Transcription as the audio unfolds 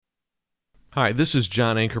Hi, this is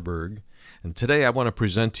John Ankerberg, and today I want to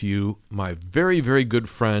present to you my very, very good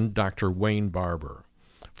friend, Dr. Wayne Barber.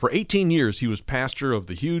 For 18 years, he was pastor of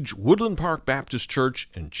the huge Woodland Park Baptist Church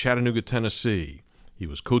in Chattanooga, Tennessee. He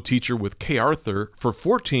was co-teacher with Kay Arthur for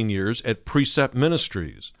 14 years at Precept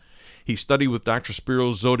Ministries. He studied with Dr.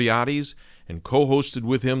 Spiro Zodhiates and co-hosted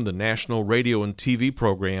with him the national radio and TV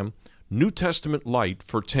program New Testament Light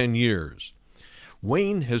for 10 years.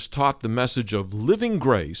 Wayne has taught the message of living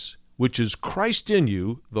grace, which is Christ in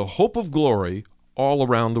you, the hope of glory, all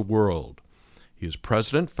around the world. He is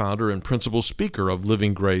president, founder, and principal speaker of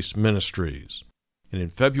Living Grace Ministries. And in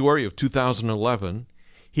February of 2011,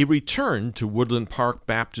 he returned to Woodland Park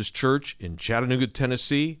Baptist Church in Chattanooga,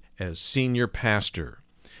 Tennessee, as senior pastor.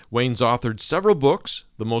 Wayne's authored several books.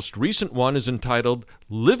 The most recent one is entitled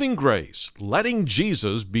Living Grace, Letting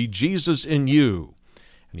Jesus Be Jesus in You.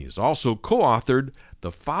 And he has also co-authored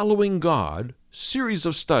The Following God, series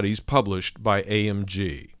of studies published by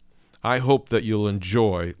AMG. I hope that you'll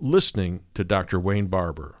enjoy listening to Dr. Wayne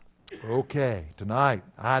Barber. Okay, tonight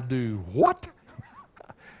I do what?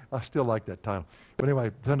 I still like that title. But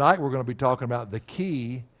anyway, tonight we're going to be talking about the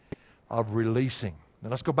key of releasing.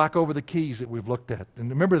 Now let's go back over the keys that we've looked at. And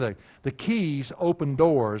remember, the keys open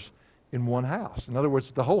doors in one house. In other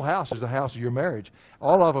words, the whole house is the house of your marriage.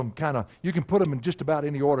 All of them you can put them in just about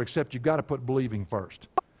any order, except you've got to put believing first.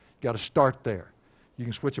 You've got to start there. You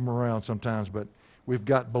can switch them around sometimes, but we've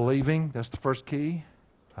got believing, that's the first key.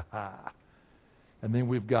 And then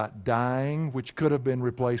we've got dying, which could have been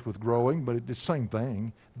replaced with growing, but it's the same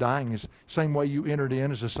thing. Dying is the same way you entered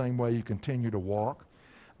in is the same way you continue to walk.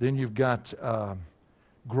 Then you've got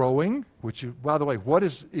growing, which, by the way, what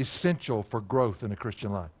is essential for growth in a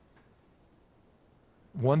Christian life?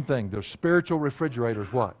 One thing, the spiritual refrigerator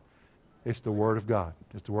is what? It's the Word of God.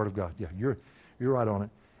 It's the Word of God. Yeah, you're right on it.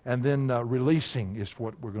 And then releasing is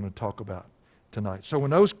what we're going to talk about tonight. So when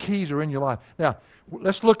those keys are in your life, now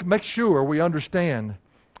let's make sure we understand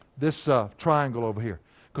this triangle over here,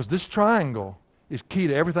 because this triangle is key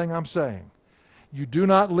to everything I'm saying. You do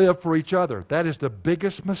not live for each other. That is the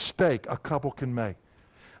biggest mistake a couple can make.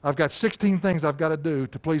 I've got 16 things I've got to do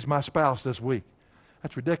to please my spouse this week.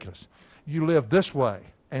 That's ridiculous. You live this way,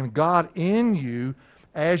 and God in you,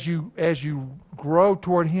 as you grow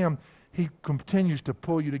toward Him, He continues to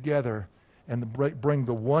pull you together and bring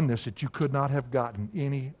the oneness that you could not have gotten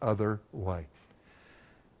any other way.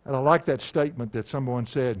 And I like that statement that someone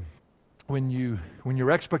said, when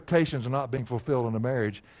your expectations are not being fulfilled in a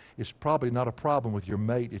marriage, it's probably not a problem with your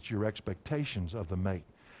mate, it's your expectations of the mate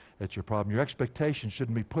that's your problem. Your expectations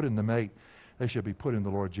shouldn't be put in the mate, they should be put in the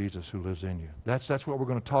Lord Jesus who lives in you. That's what we're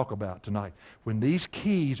going to talk about tonight. When these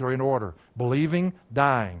keys are in order, believing,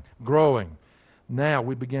 dying, growing, now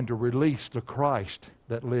we begin to release the Christ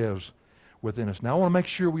that lives within us. Now I want to make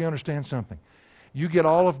sure we understand something. You get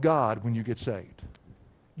all of God when you get saved.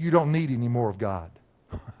 You don't need any more of God.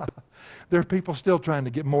 There are people still trying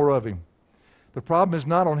to get more of Him. The problem is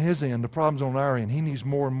not on His end, the problem's on our end. He needs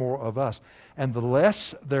more and more of us. And the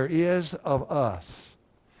less there is of us,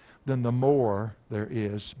 then the more there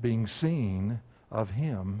is being seen of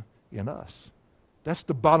Him in us. That's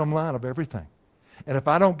the bottom line of everything. And if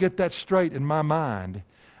I don't get that straight in my mind,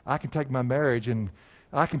 I can take my marriage and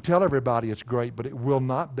I can tell everybody it's great, but it will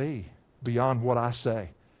not be beyond what I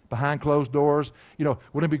say. Behind closed doors, wouldn't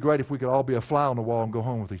it be great if we could all be a fly on the wall and go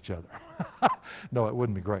home with each other? No, it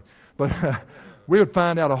wouldn't be great. But we would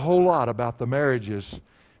find out a whole lot about the marriages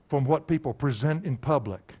from what people present in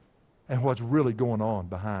public and what's really going on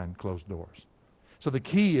behind closed doors. So the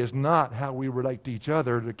key is not how we relate to each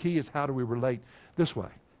other. The key is how do we relate this way?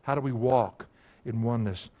 How do we walk in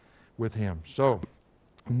oneness with Him? So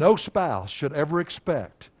no spouse should ever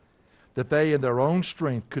expect that they in their own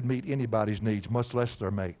strength could meet anybody's needs, much less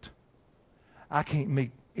their mate. I can't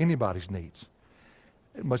meet anybody's needs,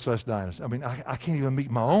 much less Dinah's. I mean, I can't even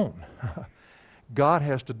meet my own. God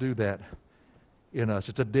has to do that in us.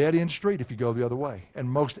 It's a dead-end street if you go the other way. And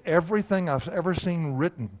most everything I've ever seen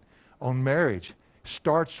written on marriage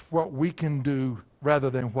starts what we can do rather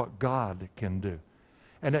than what God can do.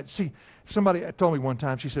 And somebody told me one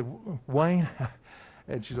time, she said, Wayne,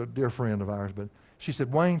 and she's a dear friend of ours, but she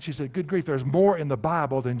said, Wayne, she said, good grief, there's more in the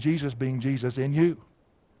Bible than Jesus being Jesus in you.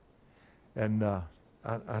 And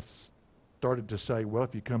I started to say, well,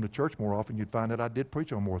 if you come to church more often, you'd find that I did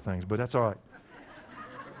preach on more things, but that's all right.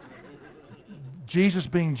 Jesus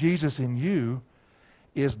being Jesus in you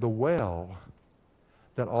is the well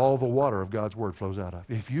that all the water of God's Word flows out of.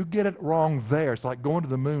 If you get it wrong there, it's like going to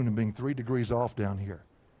the moon and being 3 degrees off down here.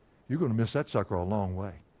 You're going to miss that sucker a long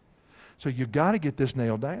way. So you've got to get this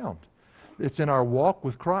nailed down. It's in our walk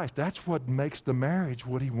with Christ. That's what makes the marriage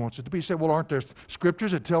what He wants it to be. You say, well, aren't there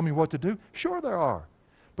scriptures that tell me what to do? Sure there are.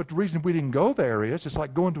 But the reason we didn't go there is it's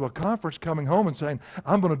like going to a conference, coming home and saying,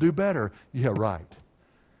 I'm going to do better. Yeah, right.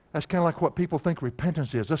 That's kind of like what people think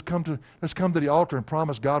repentance is. Let's come to the altar and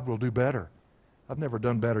promise God we'll do better. I've never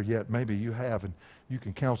done better yet. Maybe you have, and you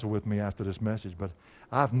can counsel with me after this message, but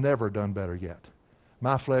I've never done better yet.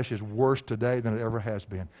 My flesh is worse today than it ever has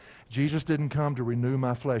been. Jesus didn't come to renew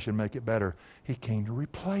my flesh and make it better. He came to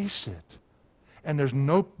replace it. And there's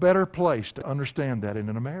no better place to understand that than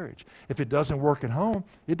in a marriage. If it doesn't work at home,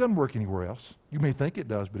 it doesn't work anywhere else. You may think it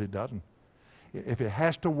does, but it doesn't. If it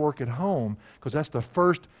has to work at home, because that's the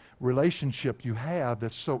first relationship you have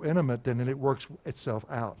that's so intimate, then it works itself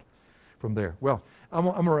out from there. Well, I'm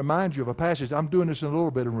going to remind you of a passage. I'm doing this in a little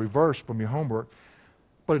bit in reverse from your homework,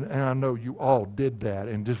 and I know you all did that,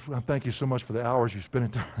 and just thank you so much for the hours you spent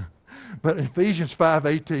in time. But Ephesians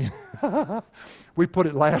 5:18, we put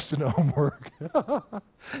it last in the homework.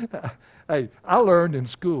 Hey, I learned in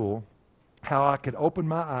school how I could open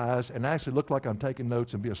my eyes and actually look like I'm taking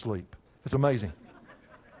notes and be asleep. It's amazing.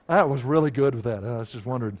 I was really good with that. I was just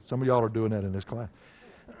wondering, some of y'all are doing that in this class.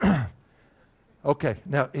 Okay,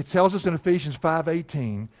 now it tells us in Ephesians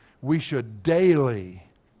 5:18, we should daily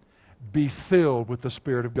be filled with the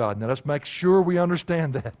Spirit of God. Now let's make sure we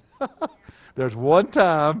understand that. There's one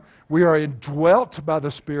time we are indwelt by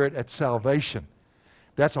the Spirit at salvation.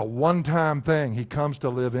 That's a one-time thing. He comes to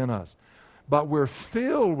live in us. But we're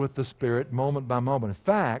filled with the Spirit moment by moment. In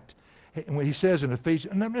fact, when he says in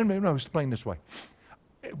Ephesians, let me explain this way.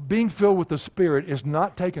 Being filled with the Spirit is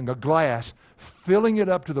not taking a glass, filling it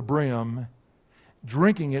up to the brim,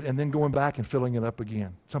 drinking it, and then going back and filling it up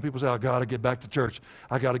again. Some people say, I got to get back to church.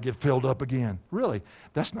 I got to get filled up again. Really,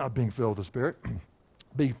 that's not being filled with the Spirit.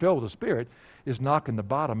 Being filled with the Spirit is knocking the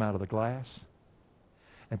bottom out of the glass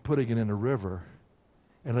and putting it in a river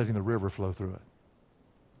and letting the river flow through it.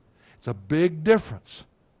 It's a big difference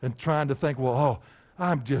than trying to think, well, oh,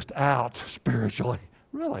 I'm just out spiritually.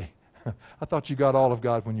 Really? I thought you got all of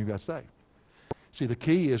God when you got saved. See, the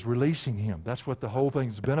key is releasing Him. That's what the whole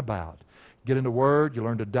thing's been about. Get in the Word. You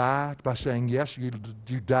learn to die by saying yes. You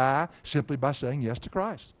die simply by saying yes to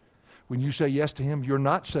Christ. When you say yes to Him, you're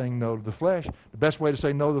not saying no to the flesh. The best way to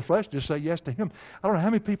say no to the flesh, just say yes to Him. I don't know how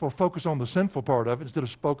many people focus on the sinful part of it instead of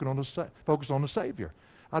focus on the Savior.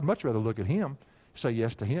 I'd much rather look at Him, say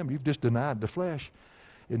yes to Him. You've just denied the flesh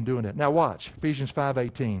in doing it. Now watch, Ephesians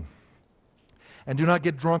 5:18. And do not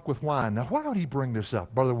get drunk with wine. Now why would he bring this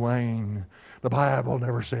up? Brother Wayne, the Bible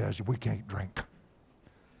never says we can't drink.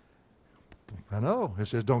 I know, it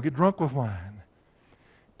says don't get drunk with wine.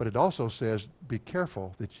 But it also says be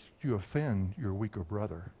careful that you offend your weaker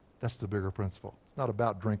brother. That's the bigger principle. It's not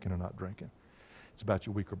about drinking or not drinking. It's about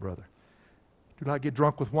your weaker brother. Do not get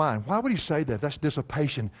drunk with wine. Why would he say that? That's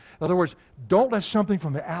dissipation. In other words, don't let something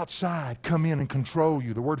from the outside come in and control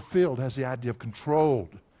you. The word filled has the idea of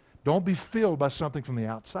controlled. Don't be filled by something from the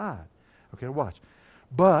outside. Okay, watch.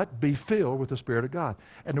 But be filled with the Spirit of God.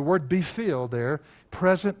 And the word be filled there,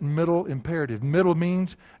 present, middle, imperative. Middle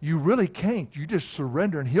means you really can't. You just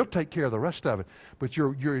surrender and He'll take care of the rest of it. But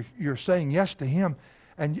you're saying yes to Him,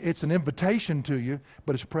 and it's an invitation to you,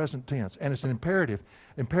 but it's present tense. And it's an imperative.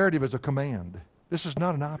 Imperative is a command. This is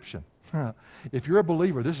not an option. If you're a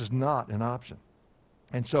believer, this is not an option.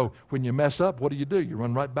 And so when you mess up, what do? You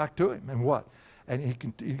run right back to Him. And what? And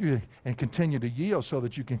continue to yield so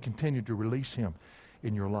that you can continue to release Him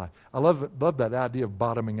in your life. I love that idea of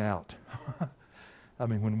bottoming out. I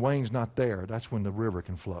mean, when Wayne's not there, that's when the river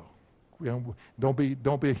can flow. You know, don't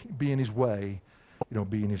be in His way.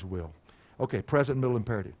 Be in His will. Okay, present, middle,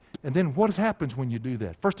 imperative. And then what happens when you do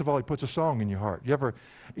that? First of all, He puts a song in your heart.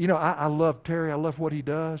 I love Terry. I love what he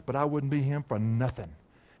does, but I wouldn't be him for nothing.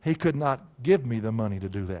 He could not give me the money to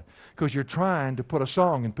do that because you're trying to put a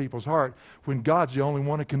song in people's heart when God's the only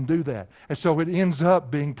one that can do that. And so it ends up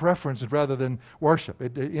being preference rather than worship.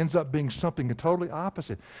 It ends up being something totally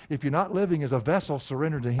opposite. If you're not living as a vessel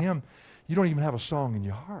surrendered to Him, you don't even have a song in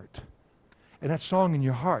your heart. And that song in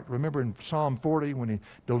your heart, remember in Psalm 40 when He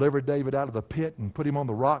delivered David out of the pit and put him on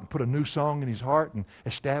the rock and put a new song in his heart and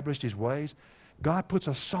established His ways? God puts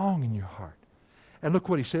a song in your heart. And look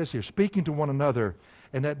what He says here, speaking to one another.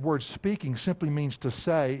 And that word speaking simply means to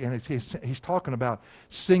say, and he's talking about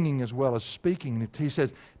singing as well as speaking. He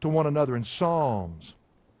says to one another in psalms,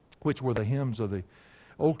 which were the hymns of the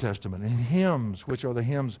Old Testament, and hymns, which are the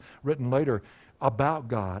hymns written later about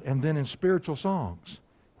God, and then in spiritual songs,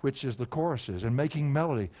 which is the choruses, and making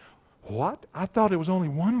melody. What? I thought it was only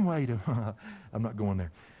one way to... I'm not going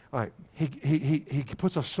there. All right, he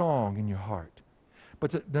puts a song in your heart.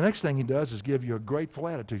 But the next thing he does is give you a grateful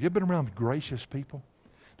attitude. You've been around gracious people.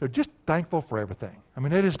 They're just thankful for everything. I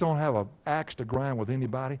mean, they just don't have an axe to grind with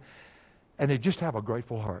anybody, and they just have a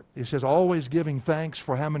grateful heart. It says, always giving thanks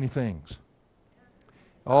for how many things?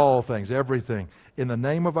 All things, everything. In the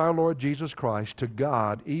name of our Lord Jesus Christ, to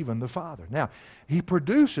God, even the Father. Now, he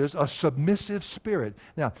produces a submissive spirit.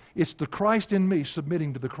 Now, it's the Christ in me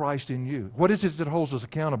submitting to the Christ in you. What is it that holds us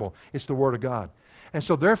accountable? It's the Word of God. And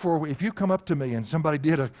so therefore, if you come up to me, and somebody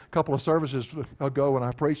did a couple of services ago when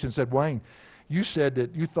I preached and said, Wayne, you said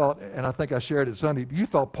that you thought, and I think I shared it Sunday, you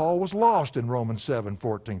thought Paul was lost in Romans 7,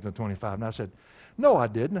 14 to 25. And I said, no, I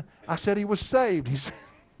didn't. I said he was saved. He said,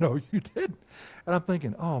 no, you didn't. And I'm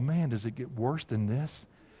thinking, oh man, does it get worse than this?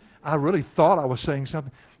 I really thought I was saying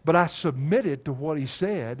something, but I submitted to what he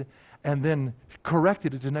said and then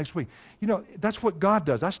corrected it the next week. You know, that's what God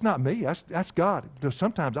does. That's not me. That's God.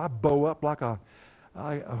 Sometimes I bow up like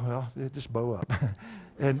just bow up.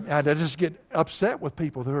 And I just get upset with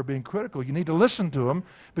people that are being critical. You need to listen to them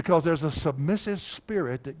because there's a submissive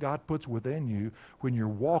spirit that God puts within you when you're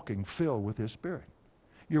walking filled with His Spirit.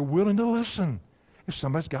 You're willing to listen if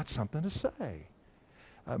somebody's got something to say.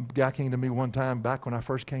 A guy came to me one time back when I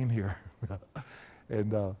first came here.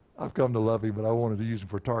 And I've come to love him, but I wanted to use him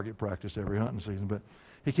for target practice every hunting season. But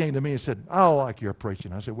he came to me and said, I don't like your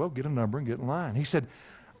preaching. I said, well, get a number and get in line. He said,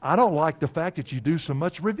 I don't like the fact that you do so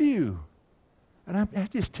much review. And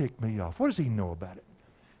that just ticked me off. What does he know about it?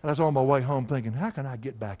 And I was on my way home thinking, how can I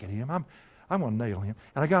get back at him? I'm going to nail him.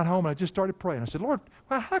 And I got home and I just started praying. I said, Lord,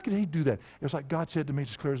 how could he do that? It was like God said to me,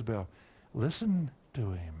 just clear as a bell, listen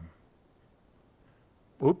to him.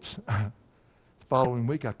 Oops. The following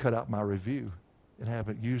week I cut out my review and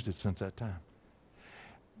haven't used it since that time.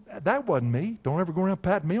 That wasn't me. Don't ever go around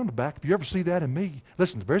patting me on the back. If you ever see that in me,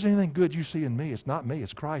 listen, if there's anything good you see in me, it's not me.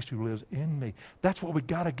 It's Christ who lives in me. That's what we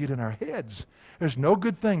got to get in our heads. There's no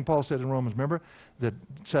good thing, Paul said in Romans, remember, that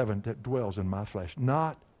 7, that dwells in my flesh.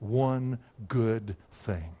 Not one good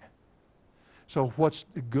thing. So what's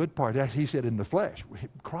the good part? He said in the flesh.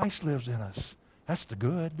 Christ lives in us. That's the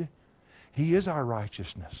good. He is our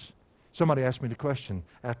righteousness. Somebody asked me the question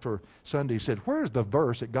after Sunday. He said, where's the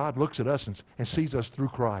verse that God looks at us and sees us through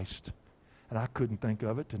Christ? And I couldn't think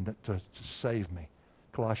of it to save me.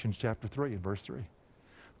 Colossians chapter 3 and verse 3.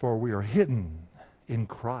 For we are hidden in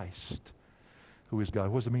Christ, who is God.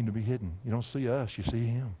 What does it mean to be hidden? You don't see us, you see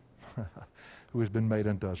Him, who has been made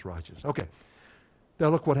unto us righteous. Okay. Now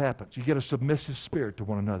look what happens. You get a submissive spirit to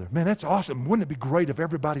one another. Man, that's awesome. Wouldn't it be great if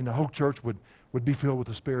everybody in the whole church would be filled with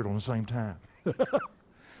the Spirit on the same time?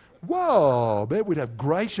 Whoa, man, we'd have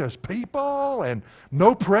gracious people and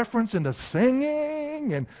no preference in the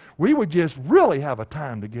singing, and we would just really have a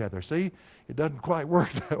time together. See, it doesn't quite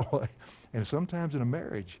work that way. And sometimes in a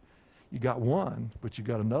marriage, you got one, but you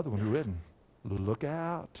got another one who isn't. Look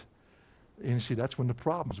out. And you see, that's when the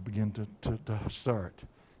problems begin to start.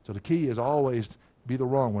 So the key is always be the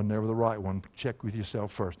wrong one, never the right one. Check with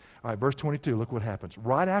yourself first. All right, verse 22, look what happens.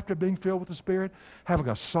 Right after being filled with the Spirit, having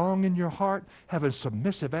a song in your heart, having a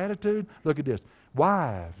submissive attitude, look at this.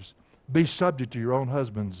 Wives, be subject to your own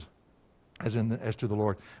husbands as to the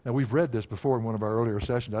Lord. Now, we've read this before in one of our earlier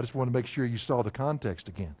sessions. I just want to make sure you saw the context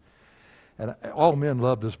again. And all men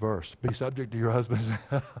love this verse. Be subject to your husbands.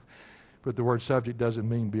 But the word subject doesn't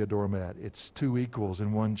mean be a doormat. It's two equals,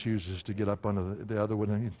 and one chooses to get up under the other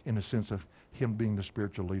one in the sense of him being the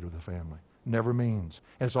spiritual leader of the family. Never means.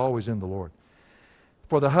 And it's always in the Lord.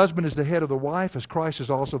 For the husband is the head of the wife, as Christ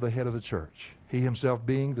is also the head of the church, he himself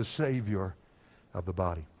being the Savior of the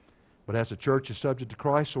body. But as the church is subject to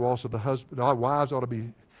Christ, so also our wives ought to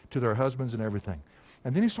be to their husbands and everything.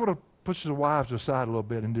 And then he sort of pushes the wives aside a little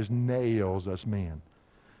bit and just nails us men.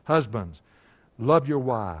 Husbands, love your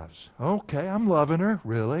wives. Okay, I'm loving her,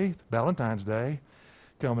 really. Valentine's Day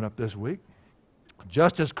coming up this week.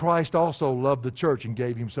 Just as Christ also loved the church and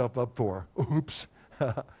gave himself up for her. Oops.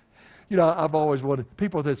 You know, I've always wanted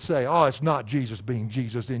people that say, oh, it's not Jesus being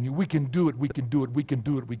Jesus in you. We can do it, we can do it, we can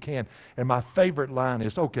do it, we can. And my favorite line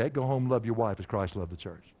is, okay, go home, love your wife as Christ loved the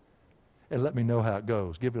church. And let me know how it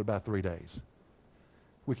goes. Give it about 3 days.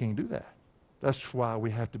 We can't do that. That's why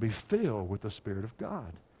we have to be filled with the Spirit of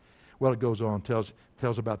God. Well, it goes on,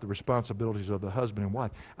 tells about the responsibilities of the husband and wife.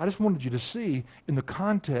 I just wanted you to see in the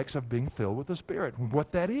context of being filled with the Spirit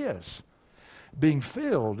what that is. Being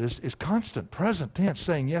filled is constant, present tense,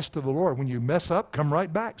 saying yes to the Lord. When you mess up, come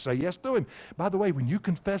right back, say yes to Him. By the way, when you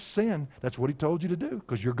confess sin, that's what He told you to do,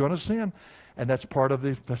 because you're going to sin, and that's part of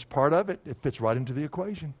it. It fits right into the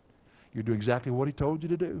equation. You do exactly what He told you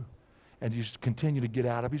to do, and you just continue to get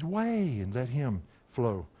out of His way and let Him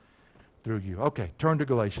flow through you. Okay, turn to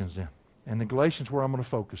Galatians then. And in Galatians where I'm going to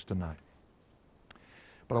focus tonight.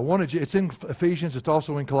 But I wanted you, it's in Ephesians, it's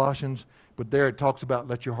also in Colossians, but there it talks about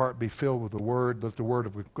let your heart be filled with the Word, let the Word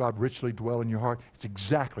of God richly dwell in your heart. It's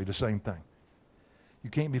exactly the same thing. You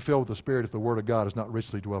can't be filled with the Spirit if the Word of God is not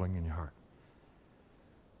richly dwelling in your heart.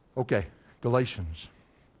 Okay, Galatians.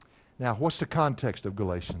 Now, what's the context of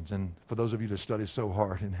Galatians? And for those of you that study so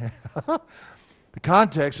hard, the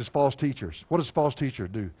context is false teachers. What does false teacher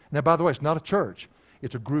do? Now, by the way, it's not a church.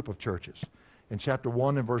 It's a group of churches. In chapter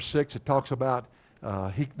 1 and verse 6, it talks about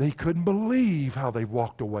they couldn't believe how they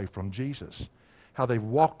walked away from Jesus, how they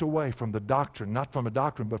walked away from the doctrine, not from a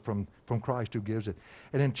doctrine, but from Christ who gives it.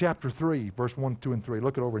 And in chapter 3, verse 1, 2, and 3,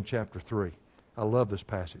 look it over in chapter 3. I love this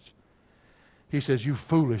passage. He says, you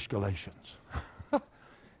foolish Galatians.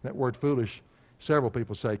 That word foolish, several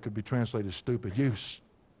people say could be translated stupid. You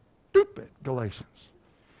stupid Galatians.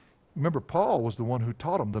 Remember, Paul was the one who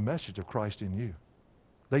taught them the message of Christ in you.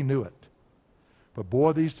 They knew it. But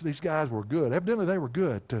boy, these guys were good. Evidently they were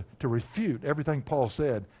good to refute everything Paul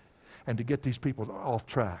said and to get these people off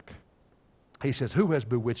track. He says, who has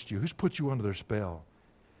bewitched you? Who's put you under their spell?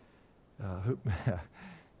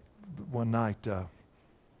 One night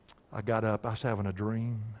I got up. I was having a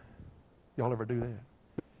dream. Y'all ever do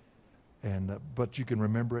that? But you can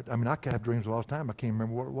remember it. I mean, I can have dreams all the time. I can't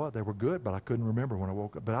remember what it was. They were good, but I couldn't remember when I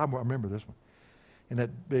woke up. But I remember this one. And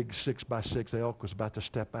that big 6x6 elk was about to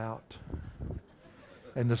step out.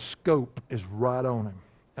 And the scope is right on him.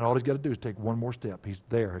 And all he's got to do is take one more step. He's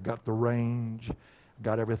there. Got the range.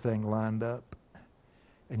 Got everything lined up.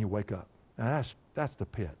 And you wake up. Now that's the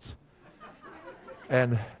pits.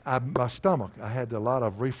 And my stomach, I had a lot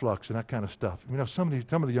of reflux and that kind of stuff. You know, some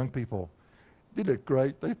of the young people, they did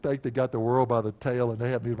great. They think they got the world by the tail and they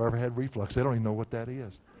haven't even ever had reflux. They don't even know what that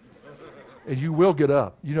is. And you will get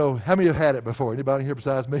up. You know, how many have had it before? Anybody here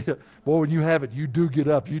besides me? Boy, when you have it, you do get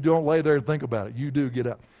up. You don't lay there and think about it. You do get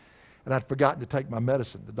up. And I'd forgotten to take my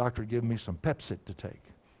medicine. The doctor had given me some Pepcid to take.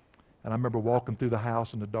 And I remember walking through the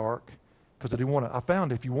house in the dark because I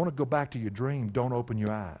found if you want to go back to your dream, don't open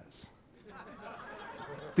your eyes.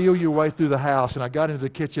 Feel your way through the house. And I got into the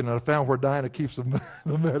kitchen and I found where Diana keeps the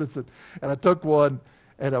medicine. And I took one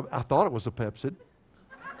and I thought it was a Pepcid.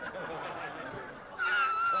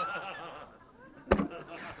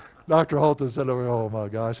 Dr. Holton said, oh my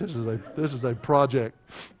gosh, this is a project.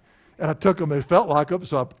 And I took them and it felt like them,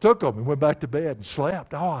 so I took them and went back to bed and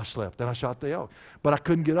slept. Oh, I slept. Then I shot the elk. But I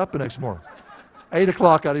couldn't get up the next morning. 8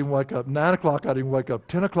 o'clock, I didn't wake up. 9 o'clock, I didn't wake up.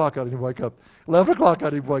 10 o'clock, I didn't wake up. 11 o'clock, I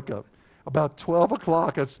didn't wake up. About 12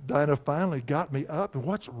 o'clock, Dinah finally got me up. And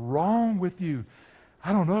what's wrong with you?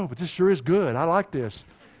 I don't know, but this sure is good. I like this.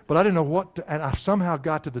 But I didn't know and I somehow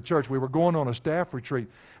got to the church. We were going on a staff retreat.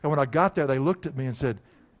 And when I got there, they looked at me and said,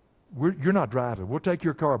 you're not driving. We'll take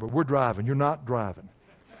your car, but we're driving. You're not driving.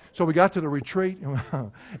 So we got to the retreat,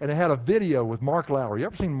 and they had a video with Mark Lowry. You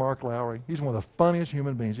ever seen Mark Lowry? He's one of the funniest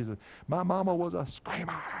human beings. He said, my mama was a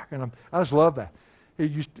screamer. And I just love that.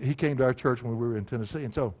 He came to our church when we were in Tennessee.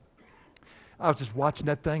 And so I was just watching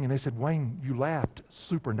that thing, and they said, Wayne, you laughed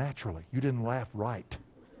supernaturally. You didn't laugh right.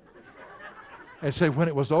 And say when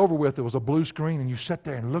it was over with, there was a blue screen, and you sat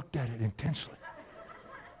there and looked at it intensely.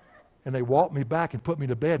 And they walked me back and put me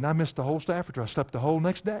to bed, and I missed the whole staff retreat. I slept the whole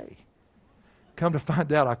next day. Come to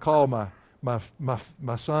find out, I called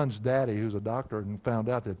my son's daddy, who's a doctor, and found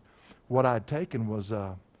out that what I'd taken was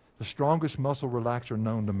the strongest muscle relaxer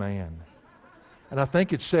known to man. And I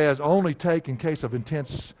think it says only take in case of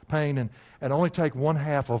intense pain and only take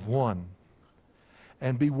 1/2 of one.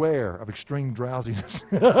 And beware of extreme drowsiness.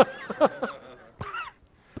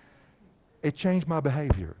 It changed my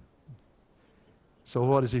behavior. So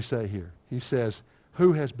what does he say here? He says,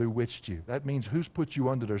 who has bewitched you? That means who's put you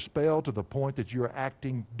under their spell to the point that you're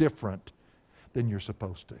acting different than you're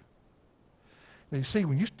supposed to. Now you see,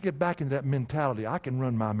 when you get back into that mentality, I can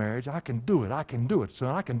run my marriage, I can do it,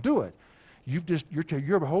 son, I can do it.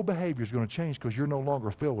 Your whole behavior is going to change because you're no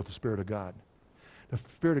longer filled with the Spirit of God. The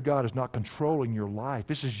Spirit of God is not controlling your life.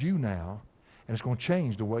 This is you now, and it's going to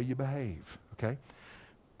change the way you behave, okay?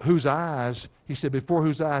 Whose eyes, he said, before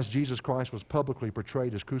whose eyes Jesus Christ was publicly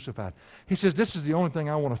portrayed as crucified. He says, this is the only thing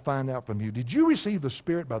I want to find out from you. Did you receive the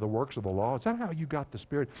Spirit by the works of the law? Is that how you got the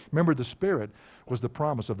Spirit? Remember, the Spirit was the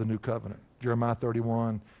promise of the new covenant. Jeremiah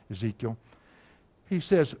 31, Ezekiel. He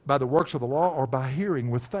says, by the works of the law or by hearing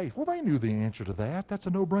with faith. Well, they knew the answer to that. That's a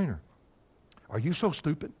no-brainer. Are you so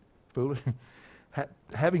stupid, foolish?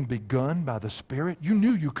 Having begun by the Spirit, you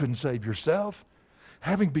knew you couldn't save yourself.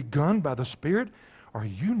 Having begun by the Spirit, are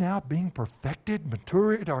you now being perfected,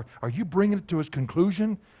 matured? Are you bringing it to its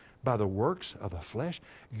conclusion by the works of the flesh?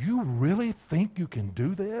 You really think you can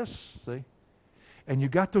do this? See? And you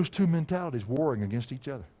got those two mentalities warring against each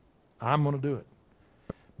other. I'm going to do it.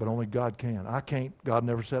 but only God can. I can't. God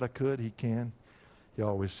never said I could. He can. He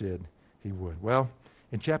always said he would. Well,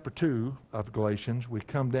 in chapter 2 of Galatians, we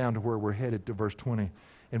come down to where we're headed to verse 20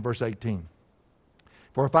 and verse 18.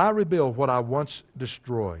 For if I rebuild what I once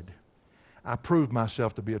destroyed, I proved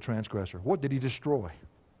myself to be a transgressor. What did he destroy?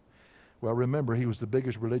 Well, remember, he was the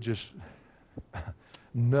biggest religious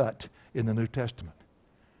nut in the New Testament.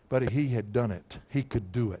 But he had done it. He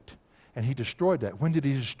could do it. And he destroyed that. When did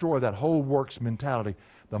he destroy that whole works mentality?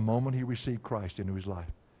 The moment he received Christ into his life.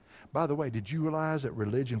 By the way, did you realize that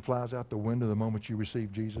religion flies out the window the moment you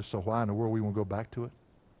receive Jesus? So why in the world we won't go back to it?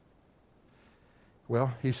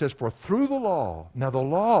 Well, he says, for through the law, now the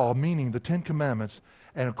law meaning the Ten Commandments,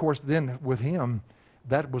 and of course then with him,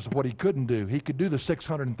 that was what he couldn't do. He could do the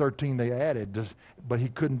 613 they added, but he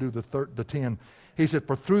couldn't do the 10. He said,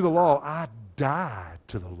 for through the law, I died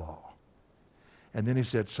to the law. And then he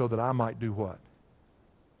said, so that I might do what?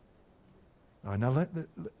 All right, now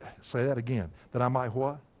say that again. That I might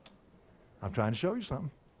what? I'm trying to show you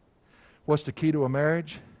something. What's the key to a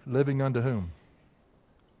marriage? Living unto whom?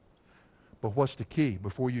 But what's the key?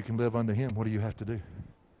 Before you can live unto him, what do you have to do?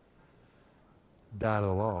 Die to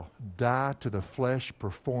the law. Die to the flesh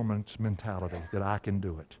performance mentality that I can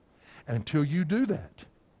do it. And until you do that,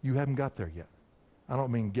 you haven't got there yet. I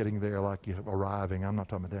don't mean getting there like you're arriving. I'm not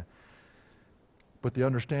talking about that. But the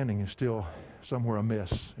understanding is still somewhere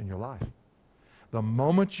amiss in your life. The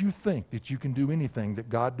moment you think that you can do anything that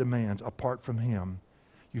God demands apart from him,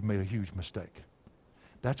 you've made a huge mistake.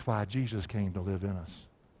 That's why Jesus came to live in us,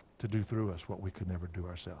 to do through us what we could never do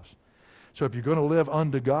ourselves. So if you're going to live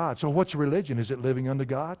unto God, so what's religion? Is it living unto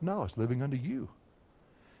God? No, it's living unto you.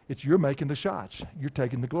 It's you're making the shots. You're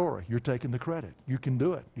taking the glory. You're taking the credit. You can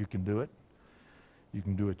do it. You can do it. You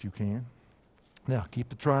can do it. You can. Now, keep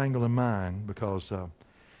the triangle in mind because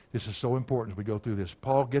this is so important as we go through this.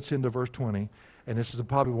 Paul gets into verse 20, and this is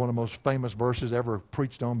probably one of the most famous verses ever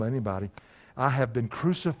preached on by anybody. I have been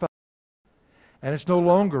crucified, and it's no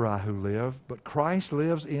longer I who live, but Christ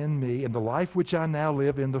lives in me, and the life which I now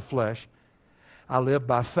live in the flesh, I live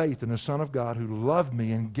by faith in the Son of God who loved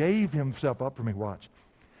me and gave himself up for me. Watch.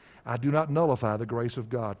 I do not nullify the grace of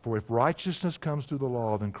God, for if righteousness comes through the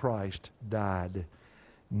law, then Christ died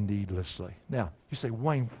needlessly. Now, you say,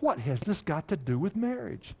 Wayne, what has this got to do with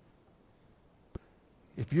marriage?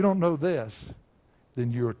 If you don't know this,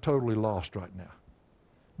 then you're totally lost right now.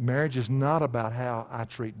 Marriage is not about how I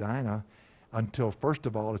treat Dinah until, first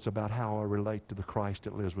of all, it's about how I relate to the Christ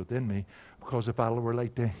that lives within me. Because if I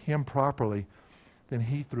relate to him properly, then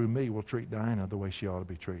he, through me, will treat Dinah the way she ought to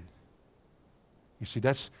be treated. You see,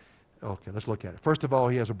 that's, okay, let's look at it. First of all,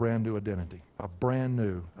 he has a brand new identity. A brand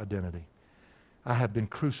new identity. I have been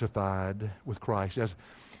crucified with Christ. As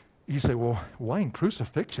you say, well, Wayne,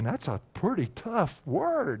 crucifixion, that's a pretty tough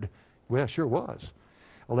word. Well, it sure was.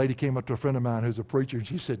 A lady came up to a friend of mine who's a preacher, and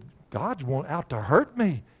she said, God's out to hurt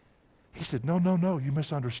me. He said, no, you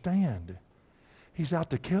misunderstand. He's out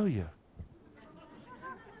to kill you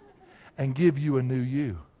and give you a new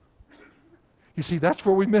you. You see, that's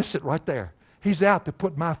where we miss it right there. He's out to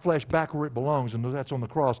put my flesh back where it belongs, and that's on the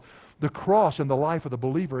cross. The cross in the life of the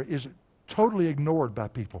believer is totally ignored by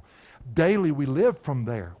people. Daily we live from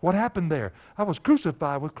there. What happened there? I was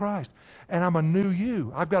crucified with Christ, and I'm a new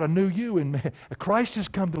you. I've got a new you in me. Christ has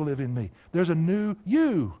come to live in me. There's a new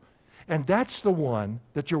you. And that's the one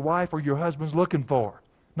that your wife or your husband's looking for.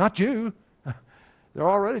 Not you. They're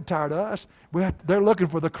already tired of us. They're looking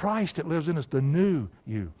for the Christ that lives in us, the new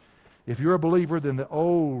you. If you're a believer, then the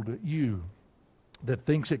old you that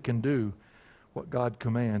thinks it can do what God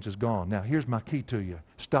commands is gone. Now, here's my key to you.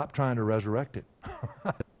 Stop trying to resurrect it.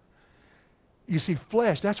 You see,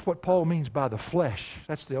 flesh, that's what Paul means by the flesh.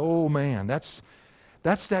 That's the old man. That's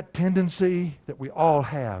that tendency that we all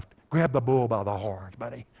have. Grab the bull by the horns,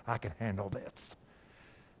 buddy. I can handle this.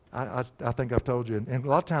 I think I've told you, and a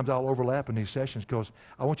lot of times I'll overlap in these sessions because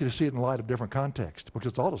I want you to see it in light of different context because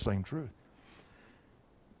it's all the same truth.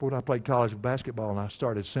 But when I played college basketball and I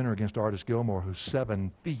started center against Artis Gilmore, who's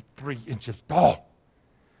 7 feet 3 inches tall,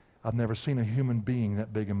 I've never seen a human being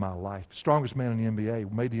that big in my life. Strongest man in the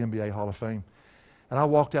NBA, made the NBA Hall of Fame. And I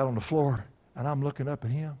walked out on the floor, and I'm looking up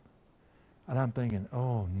at him, and I'm thinking,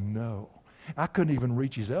 oh, no. I couldn't even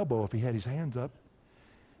reach his elbow if he had his hands up.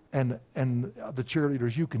 And the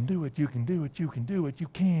cheerleaders, you can do it, you can do it, you can do it, you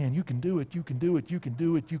can do it, you can do it, you can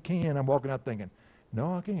do it, you can. I'm walking out thinking,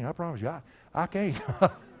 no, I can't. I promise you, I can't.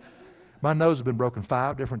 My nose has been broken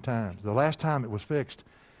 5 different times. The last time it was fixed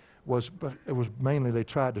but it was mainly they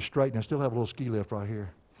tried to straighten. I still have a little ski lift right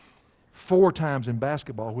here. 4 times in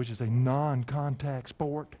basketball, which is a non-contact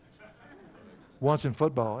sport. once in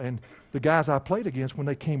football. And the guys I played against, when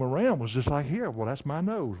they came around, was just like here. Well, that's my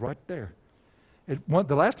nose right there.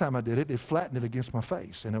 The last time I did it, it flattened it against my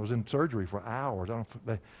face, and I was in surgery for hours.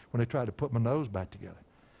 When they tried to put my nose back together.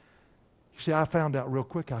 You see, I found out real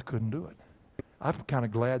quick I couldn't do it. I'm kind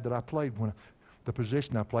of glad that I played the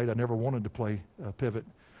position I played. I never wanted to play pivot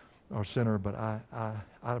or center, but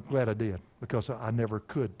I'm glad I did, because I never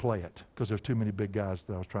could play it because there's too many big guys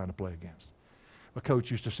that I was trying to play against. My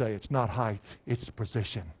coach used to say, it's not height, it's the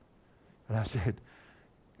position. And I said,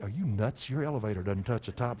 are you nuts? Your elevator doesn't touch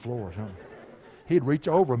the top floor. He'd reach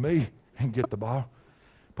over me and get the ball.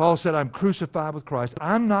 Paul said, I'm crucified with Christ.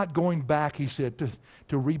 I'm not going back, he said,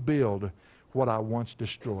 to rebuild what I once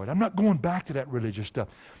destroyed. I'm not going back to that religious stuff.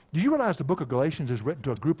 Do you realize the book of Galatians is written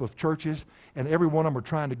to a group of churches, and every one of them are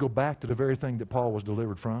trying to go back to the very thing that Paul was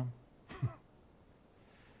delivered from?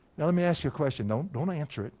 Now let me ask you a question. Don't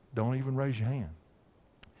answer it. Don't even raise your hand.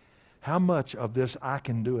 How much of this I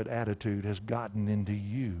can do it attitude has gotten into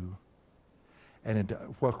you and into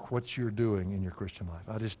what you're doing in your Christian life?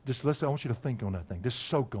 I want you to think on that thing. Just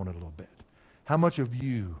soak on it a little bit. How much of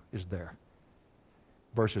you is there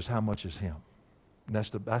versus how much is him? And that's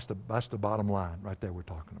the bottom line right there we're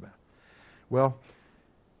talking about. Well,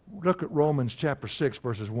 look at Romans chapter 6,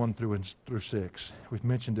 verses 1 through 6. We've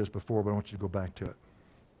mentioned this before, but I want you to go back to it.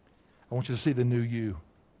 I want you to see the new you.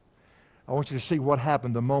 I want you to see what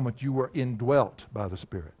happened the moment you were indwelt by the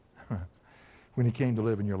Spirit when he came to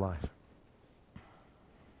live in your life.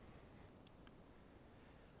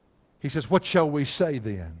 He says, what shall we say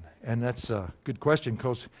then? And that's a good question,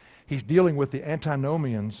 because he's dealing with the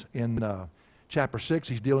antinomians in chapter 6.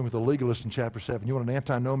 He's dealing with the legalists in chapter 7. You know what an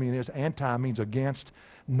antinomian is? Anti means against.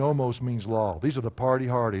 Nomos means law. These are the party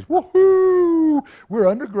hardies. Woohoo! We're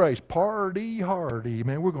under grace. Party hardy.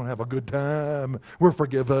 Man, we're going to have a good time. We're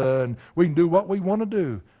forgiven. We can do what we want to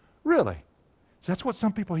do. Really? So that's what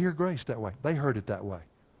some people hear grace that way. They heard it that way.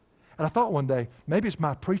 And I thought one day, maybe it's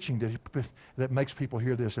my preaching that makes people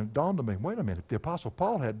hear this. And it dawned on me, wait a minute, if the Apostle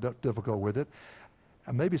Paul had difficulty with it,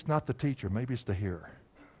 maybe it's not the teacher, maybe it's the hearer.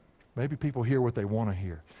 Maybe people hear what they want to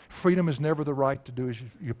hear. Freedom is never the right to do as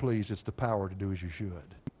you please. It's the power to do as you should.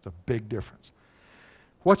 It's a big difference.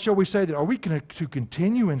 What shall we say then? Are we going to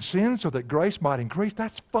continue in sin so that grace might increase?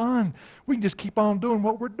 That's fun. We can just keep on doing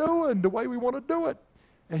what we're doing the way we want to do it.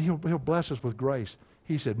 And he'll bless us with grace.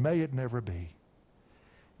 He said, may it never be.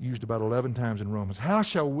 Used about 11 times in Romans. How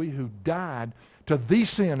shall we who died to the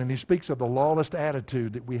sin, and he speaks of the lawless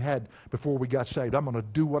attitude that we had before we got saved. I'm going to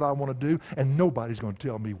do what I want to do, and nobody's going to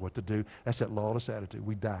tell me what to do. That's that lawless attitude.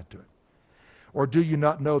 We died to it. Or do you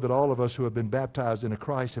not know that all of us who have been baptized into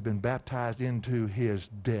Christ have been baptized into his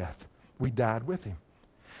death? We died with him.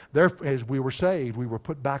 Therefore, as we were saved, we were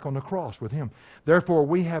put back on the cross with him. Therefore,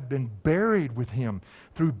 we have been buried with him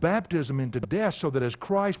through baptism into death, so that as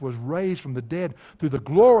Christ was raised from the dead through the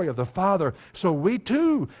glory of the Father, so we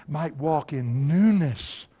too might walk in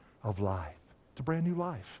newness of life. It's a brand new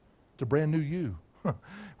life. It's a brand new you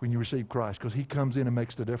when you receive Christ, because he comes in and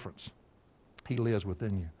makes the difference. He lives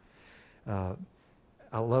within you.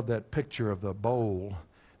 I love that picture of the bowl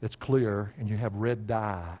that's clear and you have red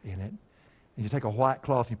dye in it. And you take a white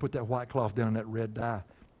cloth, you put that white cloth down in that red dye,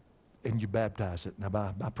 and you baptize it.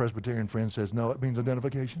 Now, my Presbyterian friend says, no, it means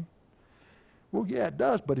identification. Well, yeah, it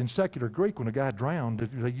does, but in secular Greek, when a guy drowned,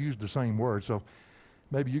 they used the same word. So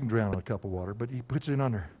maybe you can drown in a cup of water, but he puts it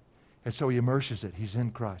under. And so he immerses it. He's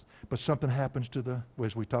in Christ. But something happens to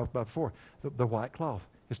as we talked about before, the white cloth.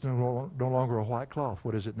 It's no longer a white cloth.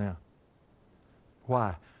 What is it now?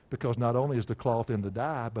 Why? Because not only is the cloth in the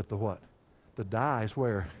dye, but the what? The dye is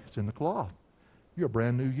where? It's in the cloth. You're a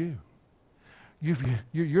brand new you.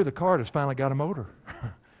 You're the car that's finally got a motor.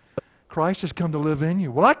 Christ has come to live in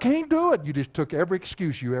you. Well, I can't do it. You just took every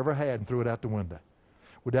excuse you ever had and threw it out the window.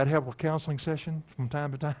 Would that help a counseling session from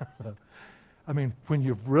time to time? I mean, when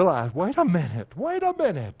you've realized, wait a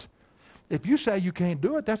minute. If you say you can't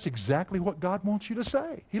do it, that's exactly what God wants you to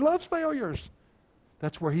say. He loves failures.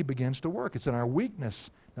 That's where he begins to work. It's in our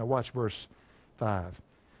weakness. Now watch verse 5.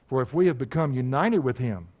 For if we have become united with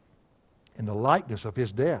him in the likeness of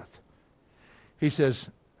his death, he says,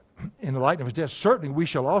 in the likeness of his death, certainly we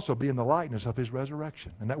shall also be in the likeness of his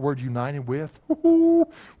resurrection. And that word united with,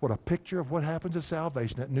 what a picture of what happens at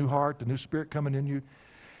salvation. That new heart, the new spirit coming in you.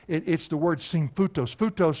 It's the word symphutos.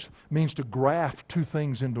 Phutos means to graft two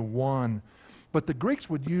things into one. But the Greeks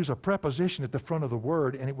would use a preposition at the front of the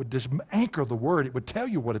word, and it would just anchor the word. It would tell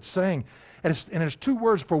you what it's saying. And there's two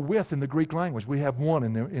words for with in the Greek language. We have one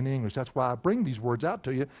in English. That's why I bring these words out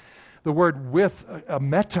to you. The word with,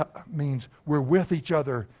 meta, means we're with each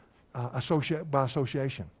other by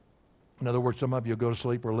association. In other words, some of you will go to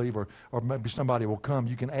sleep or leave, or maybe somebody will come.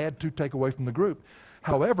 You can add to, take away from the group.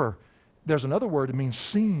 However, there's another word that means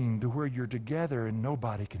seen, to where you're together and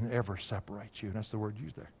nobody can ever separate you. And that's the word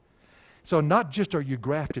used there. So not just are you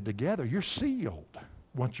grafted together, you're sealed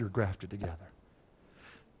once you're grafted together.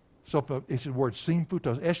 So it's the word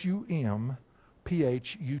symphutos, S-U-M-P-H-U-T-O-S,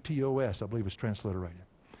 I believe it's transliterated.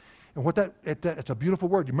 And what it's a beautiful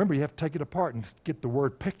word. Remember, you have to take it apart and get the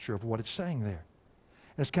word picture of what it's saying there.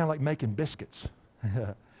 And it's kind of like making biscuits.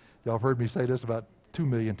 Y'all have heard me say this about 2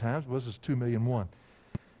 million times. Well, this is 2,000,001.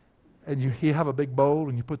 And you have a big bowl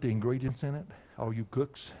and you put the ingredients in it. All you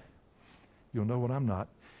cooks, you'll know what I'm not.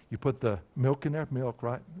 You put the milk in there, milk,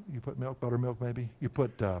 right? You put milk, buttermilk maybe. You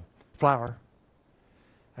put flour,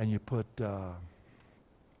 and you put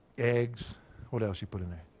eggs. What else you put in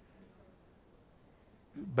there?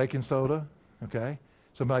 Baking soda, okay?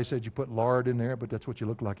 Somebody said you put lard in there, but that's what you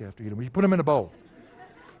look like after you eat them. You put them in a bowl,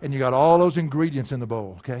 and you got all those ingredients in the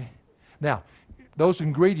bowl, okay? Now, those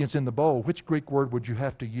ingredients in the bowl, which Greek word would you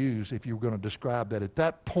have to use if you were going to describe that at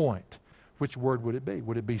that point? Which word would it be?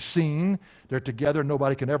 Would it be seen? They're together,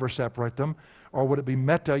 nobody can ever separate them. Or would it be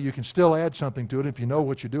meta? You can still add something to it. If you know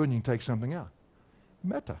what you're doing, you can take something out.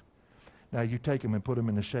 Meta. Now you take them and put them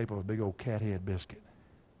in the shape of a big old cat head biscuit.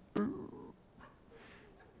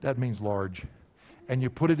 That means large. And you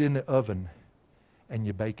put it in the oven and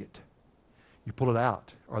you bake it. You pull it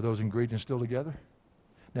out. Are those ingredients still together?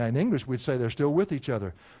 Now in English we'd say they're still with each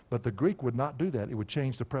other, but the Greek would not do that. It would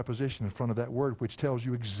change the preposition in front of that word, which tells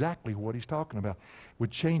you exactly what he's talking about. It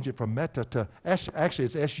would change it from meta to, actually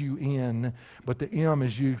it's S-U-N, but the M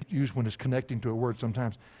is used when it's connecting to a word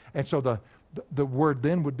sometimes. And so the word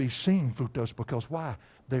then would be symphutos, because why?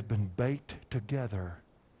 They've been baked together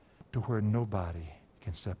to where nobody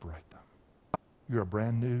can separate them. You're a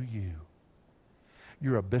brand new you.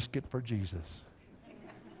 You're a biscuit for Jesus.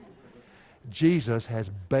 Jesus has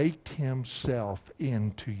baked himself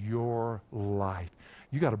into your life.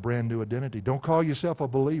 You got a brand new identity. Don't call yourself a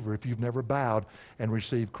believer if you've never bowed and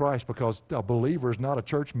received Christ, because a believer is not a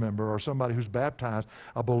church member or somebody who's baptized.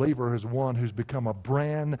 A believer is one who's become a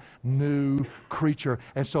brand new creature.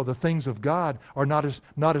 And so the things of God are not as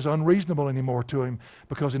unreasonable anymore to him,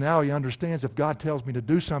 because now he understands if God tells me to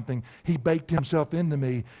do something, he baked himself into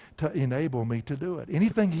me to enable me to do it.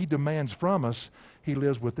 Anything he demands from us, he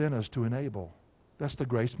lives within us to enable. That's the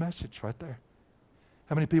grace message right there.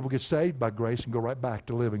 How many people get saved by grace and go right back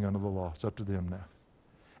to living under the law? It's up to them now.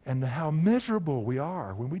 And how miserable we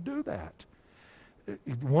are when we do that.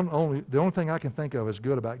 The only thing I can think of as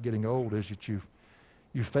good about getting old is that you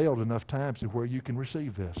failed enough times to where you can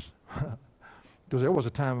receive this. Because there was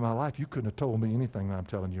a time in my life you couldn't have told me anything that I'm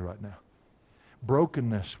telling you right now.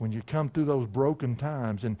 Brokenness, when you come through those broken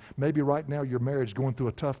times, and maybe right now your marriage is going through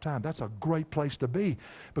a tough time, that's a great place to be,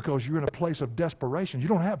 because you're in a place of desperation. You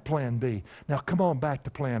don't have plan B. Now come on back to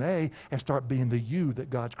plan A and start being the you that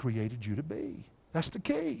God's created you to be. That's the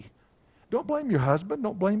key. Don't blame your husband.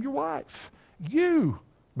 Don't blame your wife. You,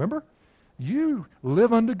 remember? You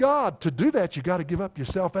live unto God. To do that, you've got to give up your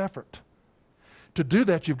self-effort. To do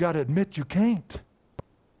that, you've got to admit you can't.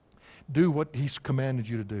 Do what he's commanded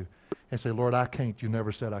you to do. And say, Lord, I can't. You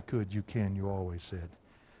never said I could. You can. You always said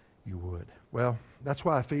you would. Well, that's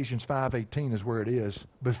why Ephesians 5:18 is where it is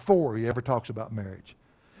before he ever talks about marriage,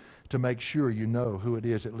 to make sure you know who it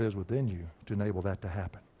is that lives within you to enable that to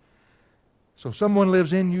happen. So someone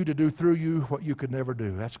lives in you to do through you what you could never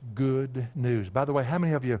do. That's good news. By the way, how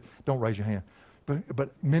many of you, don't raise your hand,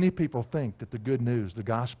 but many people think that the good news, the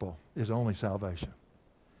gospel, is only salvation.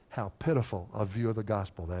 How pitiful a view of the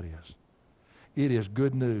gospel that is. It is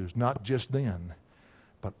good news, not just then,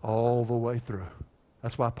 but all the way through.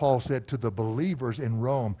 That's why Paul said to the believers in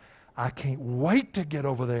Rome, I can't wait to get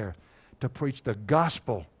over there to preach the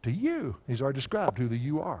gospel to you. He's already described who the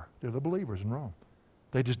you are. They're the believers in Rome.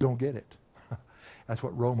 They just don't get it. That's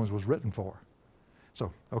what Romans was written for.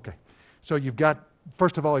 So, okay. So you've got,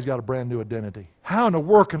 first of all, he's got a brand new identity. How in the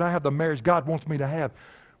world can I have the marriage God wants me to have?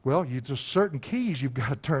 Well, there's certain keys you've got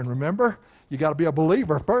to turn, remember? You've got to be a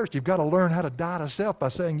believer first. You've got to learn how to die to self by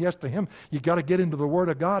saying yes to him. You've got to get into the Word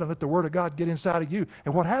of God and let the Word of God get inside of you.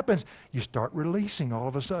 And what happens? You start releasing all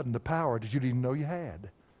of a sudden the power that you didn't even know you had.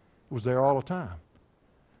 It was there all the time.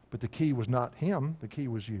 But the key was not him. The key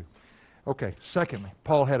was you. Okay, secondly,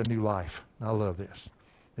 Paul had a new life. I love this.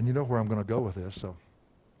 And you know where I'm going to go with this, so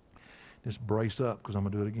just brace up because I'm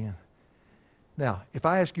going to do it again. Now, if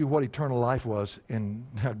I ask you what eternal life was, and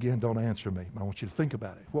again, don't answer me. I want you to think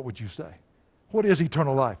about it. What would you say? What is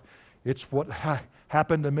eternal life? It's what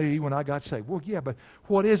happened to me when I got saved. Well, yeah, but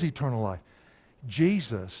what is eternal life?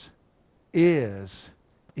 Jesus is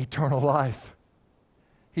eternal life.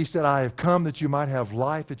 He said, I have come that you might have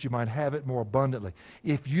life, that you might have it more abundantly.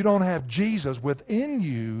 If you don't have Jesus within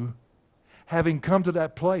you, having come to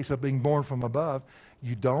that place of being born from above,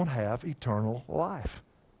 you don't have eternal life.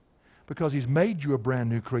 Because he's made you a brand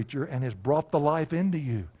new creature and has brought the life into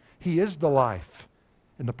you. He is the life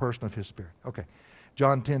in the person of his Spirit. Okay.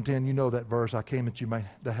 John 10:10, you know that verse. I came that you might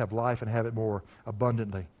have life and have it more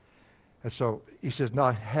abundantly. And so he says,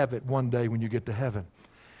 not have it one day when you get to heaven.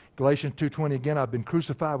 Galatians 2:20 again, I've been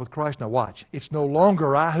crucified with Christ. Now watch. It's no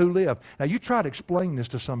longer I who live. Now you try to explain this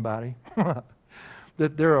to somebody.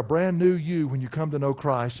 That they're a brand new you when you come to know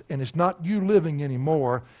Christ, and it's not you living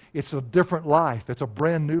anymore. It's a different life. It's a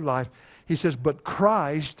brand new life. He says, but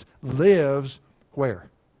Christ lives where?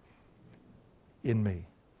 In me.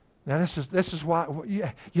 Now this is why you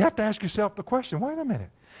have to ask yourself the question, wait a minute.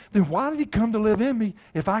 Then why did he come to live in me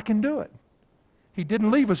if I can do it? He didn't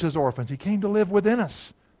leave us as orphans. He came to live within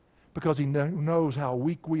us because he knows how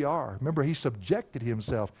weak we are. Remember, he subjected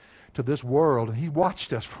himself to this world, and he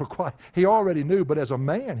watched us for quite, he already knew, but as a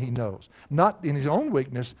man he knows. Not in his own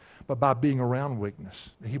weakness, but by being around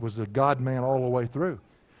weakness. He was a God-man all the way through,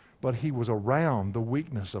 but he was around the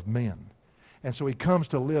weakness of men. And so he comes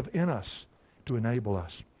to live in us to enable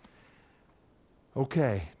us.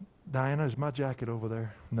 Okay, Diana, is my jacket over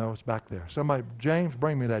there? No, it's back there. Somebody, James,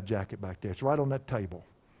 bring me that jacket back there. It's right on that table.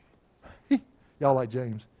 Y'all like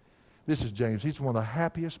James? This is James. He's one of the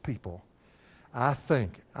happiest people I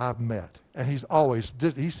think I've met. And he's always,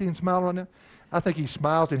 you see him smiling on there? I think he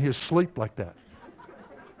smiles in his sleep like that.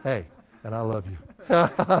 Hey, and I love you.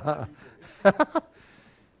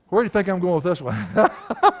 Where do you think I'm going with this one?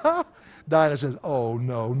 Diana says, oh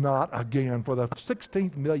no, not again for the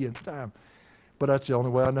 16th millionth time. But that's the only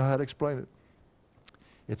way I know how to explain it.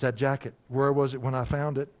 It's that jacket. Where was it when I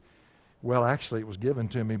found it? Well, actually it was given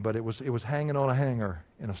to me, but it was hanging on a hanger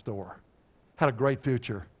in a store. Had a great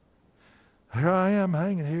future. Here I am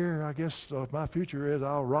hanging here. I guess my future is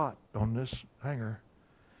I'll rot on this hanger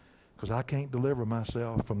because I can't deliver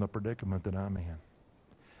myself from the predicament that I'm in.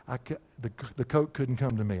 The coat couldn't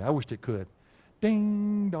come to me. I wished it could.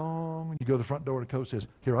 Ding dong. You go to the front door, the coat says,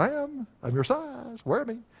 here I am. I'm your size. Wear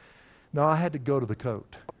me. No, I had to go to the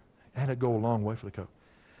coat. I had to go a long way for the coat.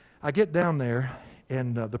 I get down there,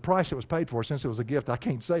 and the price it was paid for, since it was a gift, I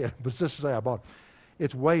can't say it, but just to say I bought it.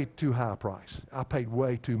 It's way too high a price. I paid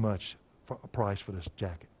way too much for a price for this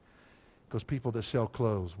jacket. Because people that sell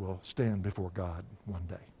clothes will stand before God one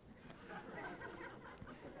day.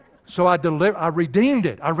 So I redeemed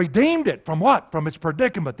it. I redeemed it from what? From its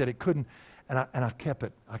predicament that it couldn't. And I kept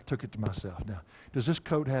it. I took it to myself. Now, does this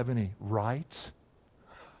coat have any rights?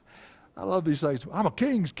 I love these things. I'm a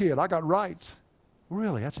king's kid. I got rights.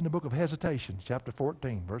 Really? That's in the book of Hesitation, chapter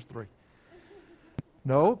 14, verse 3.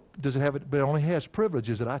 No. Does it have it? But it only has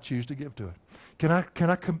privileges that I choose to give to it. Can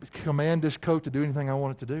I command this coat to do anything I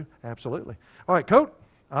want it to do? Absolutely. All right, coat,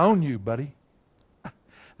 I own you, buddy. Now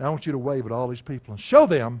I want you to wave at all these people and show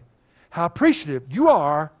them how appreciative you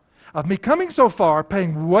are of me coming so far,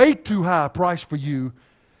 paying way too high a price for you,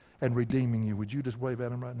 and redeeming you. Would you just wave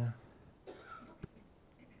at them right now?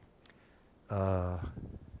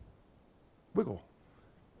 Wiggle.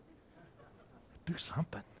 Do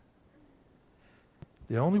something.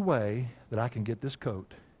 The only way that I can get this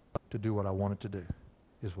coat to do what I want it to do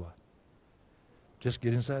is what? Just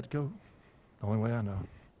get inside the coat. The only way I know.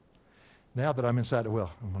 Now that I'm inside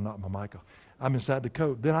I'm not my Michael. I'm inside the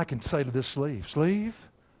coat. Then I can say to this sleeve,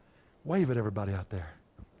 wave at everybody out there.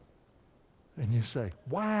 And you say,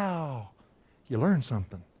 wow, you learned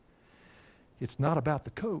something. It's not about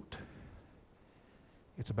the coat.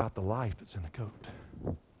 It's about the life that's in the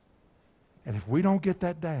coat. And if we don't get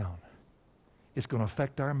that down, it's going to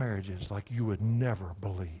affect our marriages like you would never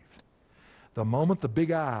believe. The moment the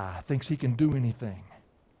big I thinks he can do anything,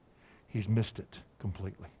 he's missed it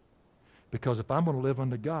completely. Because if I'm going to live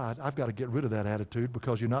under God, I've got to get rid of that attitude,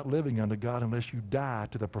 because you're not living under God unless you die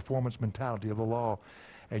to the performance mentality of the law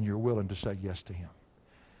and you're willing to say yes to him.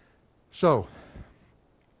 So,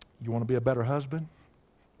 you want to be a better husband?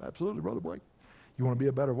 Absolutely, Brother Blake. You want to be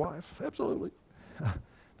a better wife? Absolutely.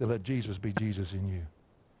 Then let Jesus be Jesus in you.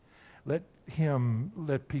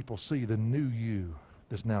 Let people see the new you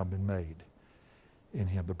that's now been made in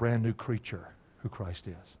him, the brand new creature who Christ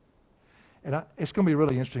is. And it's going to be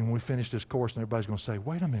really interesting when we finish this course and everybody's going to say,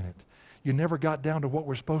 wait a minute, you never got down to what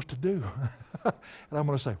we're supposed to do. And I'm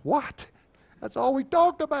going to say, what? That's all we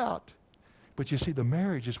talked about. But you see, the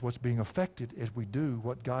marriage is what's being affected as we do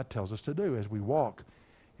what God tells us to do, as we walk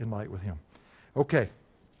in light with him. Okay,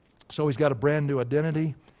 so he's got a brand new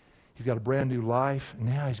identity. He's got a brand new life. And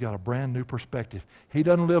now he's got a brand new perspective. He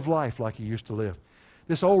doesn't live life like he used to live.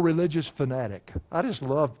 This old religious fanatic. I just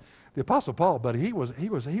loved the Apostle Paul, but he was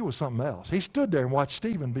something else. He stood there and watched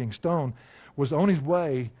Stephen being stoned, was on his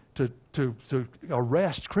way to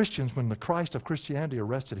arrest Christians when the Christ of Christianity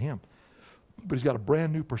arrested him. But he's got a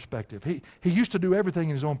brand new perspective. He used to do everything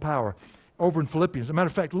in his own power. Over in Philippians, as a matter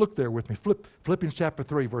of fact, look there with me. Philippians chapter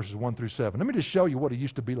 3, verses 1 through 7. Let me just show you what he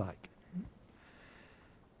used to be like.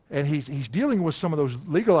 And he's dealing with some of those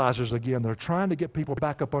legalizers again. They're trying to get people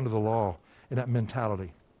back up under the law in that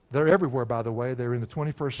mentality. They're everywhere, by the way. They're in the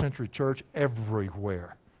 21st century church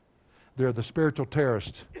everywhere. They're the spiritual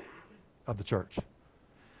terrorists of the church.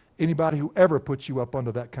 Anybody who ever puts you up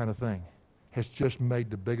under that kind of thing has just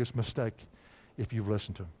made the biggest mistake if you've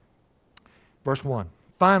listened to them. Verse 1.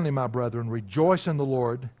 Finally, my brethren, rejoice in the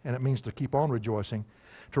Lord, and it means to keep on rejoicing.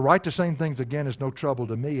 To write the same things again is no trouble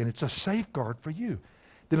to me, and it's a safeguard for you.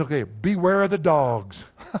 Then look here, beware of the dogs.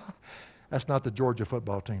 That's not the Georgia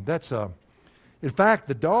football team. That's, in fact,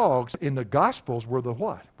 the dogs in the Gospels were the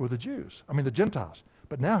what? Were the Jews. I mean, the Gentiles.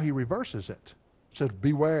 But now he reverses it. He says,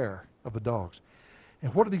 beware of the dogs.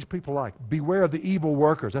 And what are these people like? Beware of the evil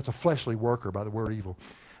workers. That's a fleshly worker by the word evil.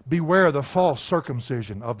 Beware of the false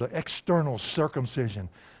circumcision, of the external circumcision.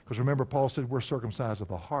 Because remember, Paul said we're circumcised of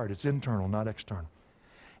the heart. It's internal, not external.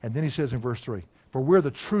 And then he says in verse 3, for we're the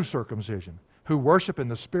true circumcision, who worship in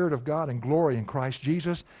the Spirit of God and glory in Christ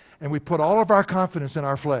Jesus, and we put all of our confidence in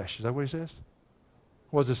our flesh. Is that what he says?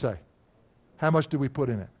 What does it say? How much do we put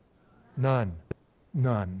in it? None.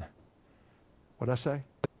 None. What did I say?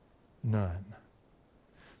 None.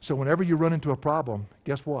 So whenever you run into a problem,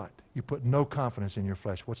 guess what? You put no confidence in your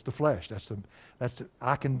flesh. What's the flesh? That's the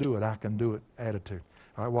I can do it attitude.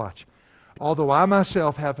 All right, watch. Although I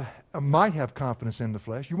myself might have confidence in the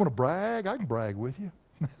flesh. You want to brag? I can brag with you.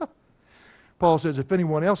 Paul says, if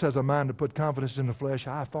anyone else has a mind to put confidence in the flesh,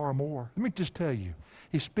 I far more. Let me just tell you.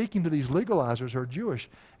 He's speaking to these legalizers who are Jewish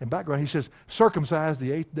in background. He says, circumcised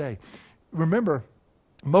the 8th day. Remember,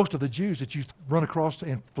 most of the Jews that you run across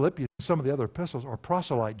in Philippians and some of the other epistles are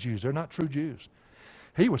proselyte Jews. They're not true Jews.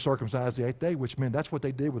 He was circumcised the 8th day, which meant that's what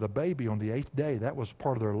they did with a baby on the 8th day. That was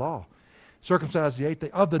part of their law. Circumcised the 8th day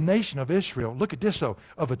of the nation of Israel. Look at this, though,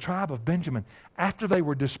 of the tribe of Benjamin. After they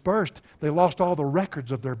were dispersed, they lost all the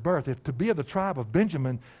records of their birth. If to be of the tribe of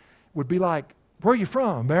Benjamin would be like, where are you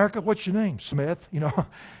from? America? What's your name? Smith? You know,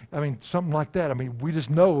 I mean, something like that. I mean, we just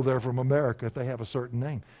know they're from America if they have a certain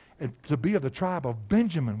name. And to be of the tribe of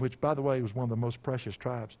Benjamin, which, by the way, was one of the most precious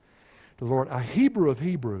tribes to the Lord, a Hebrew of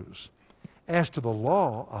Hebrews. As to the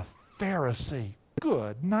law, a Pharisee.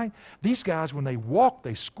 Good night. These guys, when they walked,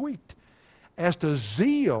 they squeaked. As to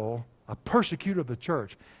zeal, a persecutor of the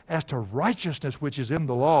church. As to righteousness, which is in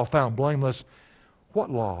the law, found blameless. What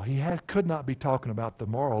law? He could not be talking about the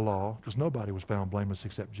moral law, because nobody was found blameless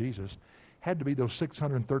except Jesus. Had to be those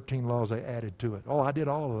 613 laws they added to it. Oh, I did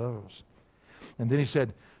all of those. And then he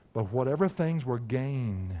said, but whatever things were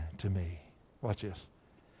gain to me, watch this,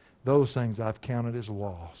 those things I've counted as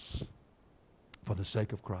loss for the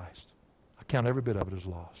sake of Christ. I count every bit of it as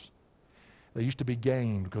loss. They used to be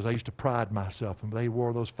gained because I used to pride myself. And they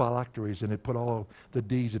wore those phylacteries and they put all the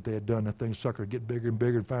deeds that they had done. That thing sucker would get bigger and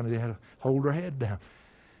bigger, and finally they had to hold their head down.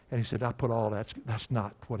 And he said, I put all that. That's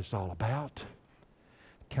not what it's all about.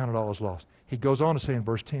 Count it all as loss. He goes on to say in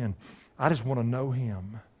verse 10, I just want to know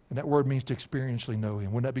him. And that word means to experientially know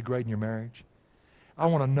him. Wouldn't that be great in your marriage? I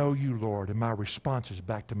want to know you, Lord, and my responses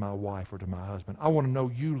back to my wife or to my husband. I want to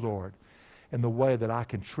know you, Lord, in the way that I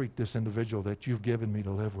can treat this individual that you've given me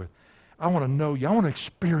to live with. I want to know you. I want to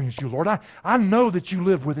experience you, Lord. I know that you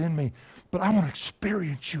live within me, but I want to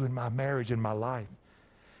experience you in my marriage, in my life.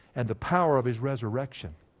 And the power of his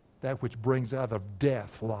resurrection, that which brings out of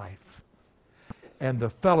death life, and the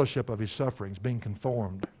fellowship of his sufferings, being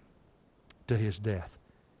conformed to his death.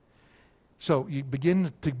 So you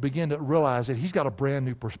begin to realize that he's got a brand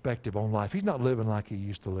new perspective on life. He's not living like he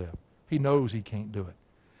used to live. He knows he can't do it.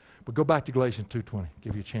 But go back to Galatians 2:20.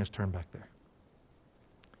 Give you a chance to turn back there.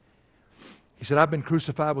 He said, I've been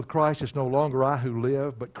crucified with Christ. It's no longer I who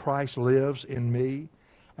live, but Christ lives in me.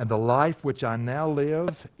 And the life which I now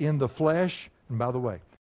live in the flesh, and by the way,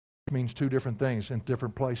 it means two different things in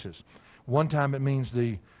different places. One time it means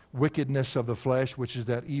the wickedness of the flesh, which is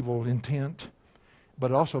that evil intent.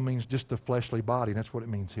 But it also means just the fleshly body, and that's what it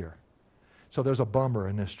means here. So there's a bummer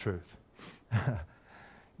in this truth.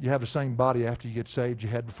 You have the same body after you get saved you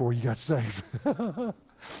had before you got saved.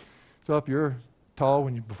 So if you're tall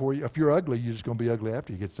if you're ugly, you're just going to be ugly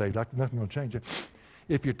after you get saved. Nothing's going to change it.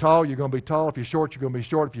 If you're tall, you're going to be tall. If you're short, you're going to be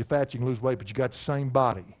short. If you're fat, you can lose weight, but you got the same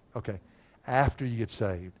body, okay, after you get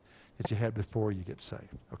saved that you had before you get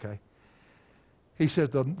saved, okay? He says,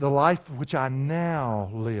 the life which I now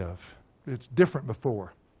live. It's different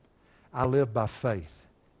before. I live by faith.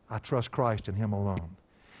 I trust Christ and Him alone.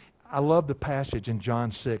 I love the passage in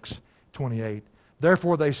John 6:28.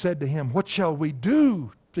 Therefore they said to him, what shall we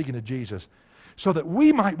do, speaking of Jesus, so that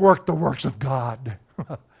we might work the works of God?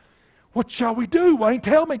 What shall we do, Wayne?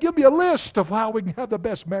 Tell me, give me a list of how we can have the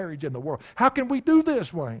best marriage in the world. How can we do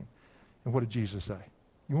this, Wayne? And what did Jesus say?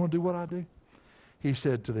 You want to do what I do? He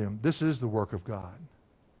said to them, this is the work of God,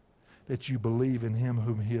 that you believe in Him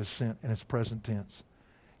whom He has sent, and it's present tense.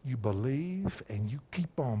 You believe, and you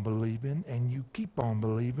keep on believing, and you keep on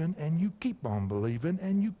believing, and you keep on believing,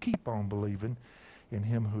 and you keep on believing in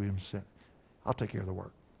Him who He sent. I'll take care of the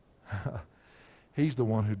work. He's the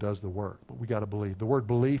one who does the work, but we got to believe. The word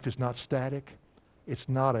belief is not static. It's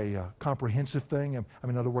not a comprehensive thing. I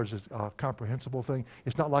mean, in other words, it's a comprehensible thing.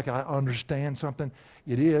 It's not like I understand something.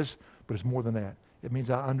 It is, but it's more than that. It means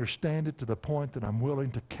I understand it to the point that I'm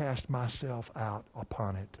willing to cast myself out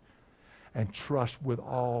upon it and trust with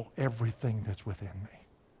everything that's within me.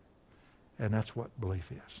 And that's what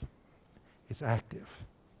belief is. It's active.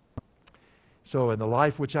 So in the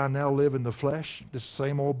life which I now live in the flesh, this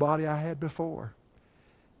same old body I had before.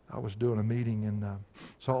 I was doing a meeting in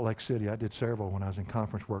Salt Lake City. I did several when I was in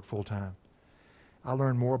conference work full time. I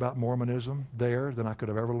learned more about Mormonism there than I could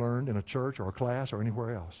have ever learned in a church or a class or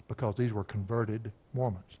anywhere else, because these were converted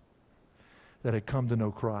Mormons that had come to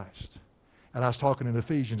know Christ. And I was talking in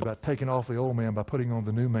Ephesians about taking off the old man by putting on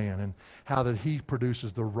the new man, and how that He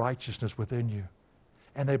produces the righteousness within you.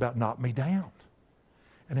 And they about knocked me down.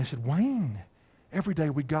 And they said, Wayne, every day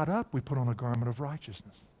we got up, we put on a garment of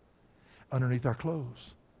righteousness underneath our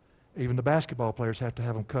clothes. Even the basketball players have to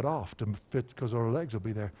have them cut off to fit, because their legs will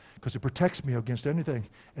be there, because it protects me against anything,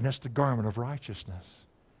 and that's the garment of righteousness.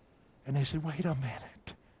 And they said, wait a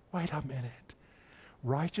minute.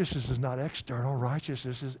 Righteousness is not external.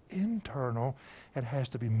 Righteousness is internal. It has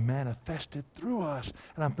to be manifested through us.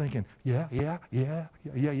 And I'm thinking, yeah.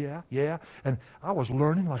 And I was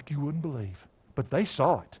learning like you wouldn't believe. But they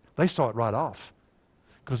saw it. They saw it right off,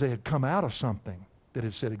 because they had come out of something that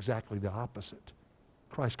had said exactly the opposite.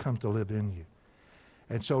 Christ comes to live in you.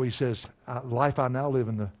 And so He says, life I now live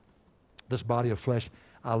in this body of flesh,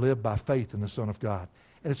 I live by faith in the Son of God.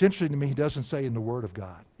 And it's interesting to me, He doesn't say in the Word of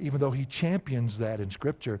God. Even though He champions that in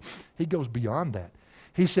Scripture, He goes beyond that.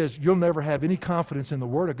 He says, you'll never have any confidence in the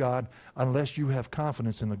Word of God unless you have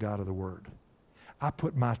confidence in the God of the Word. I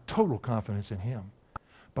put my total confidence in Him,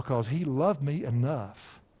 because He loved me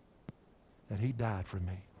enough that He died for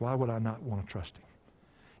me. Why would I not want to trust Him?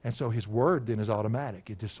 And so His Word then is automatic.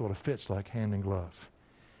 It just sort of fits like hand in glove.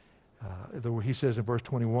 He says in verse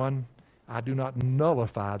 21, I do not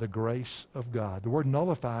nullify the grace of God. The word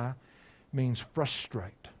nullify means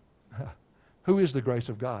frustrate. Who is the grace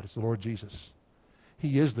of God? It's the Lord Jesus.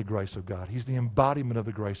 He is the grace of God. He's the embodiment of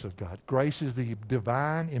the grace of God. Grace is the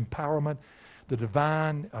divine empowerment, the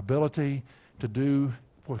divine ability to do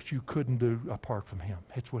what you couldn't do apart from Him.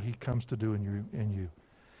 It's what He comes to do in you.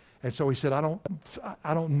 And so He said, I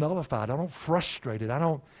don't nullify it. I don't frustrate it.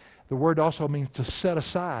 The word also means to set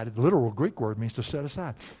aside. The literal Greek word means to set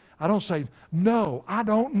aside. I don't say, no, I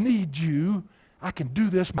don't need you. I can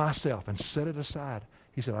do this myself, and set it aside.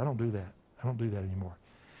 He said, I don't do that. I don't do that anymore.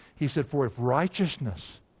 He said, for if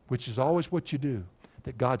righteousness, which is always what you do,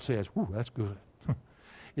 that God says, whew, that's good.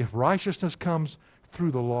 If righteousness comes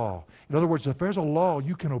through the law. In other words, if there's a law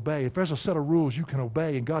you can obey, if there's a set of rules you can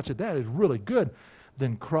obey, and God said, that is really good,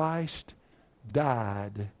 then Christ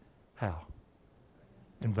died how?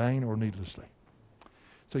 In vain or needlessly.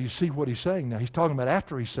 So you see what He's saying now. He's talking about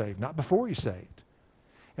after He's saved, not before He's saved.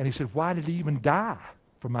 And He said, why did He even die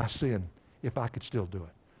for my sin if I could still do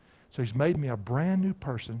it? So He's made me a brand new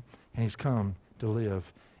person, and He's come to live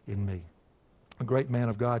in me. A great man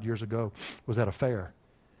of God years ago was at a fair,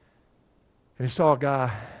 and he saw a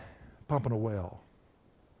guy pumping a well.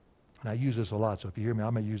 And I use this a lot, so if you hear me, I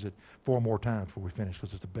may use it 4 more times before we finish,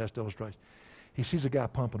 because it's the best illustration. He sees a guy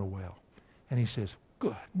pumping a well, and he says,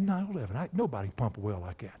 good, 9/11, nobody pump a well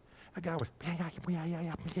like that. That guy was,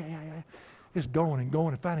 just going and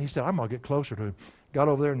going, and finally he said, I'm going to get closer to him. Got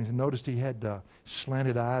over there and he noticed he had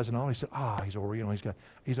slanted eyes and all. He said, he's Oriental,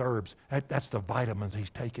 he's herbs. That's the vitamins he's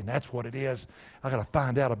taking. That's what it is. I got to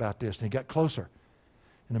find out about this. And he got closer,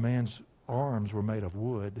 and the man's arms were made of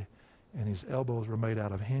wood, and his elbows were made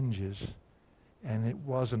out of hinges, and it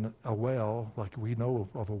wasn't a well like we know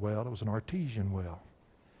of a well. It was an artesian well.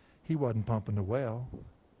 He wasn't pumping the well.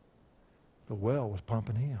 The well was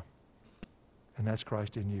pumping him. And that's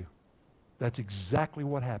Christ in you. That's exactly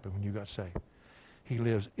what happened when you got saved. He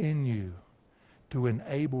lives in you to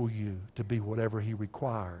enable you to be whatever He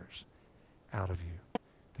requires out of you.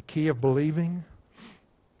 The key of believing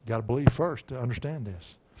Got to believe first to understand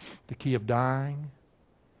this. The key of dying,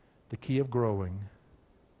 the key of growing,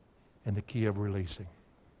 and the key of releasing.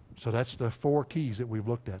 So that's the 4 keys that we've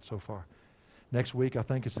looked at so far. Next week, I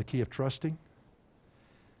think it's the key of trusting,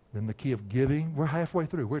 then the key of giving. We're halfway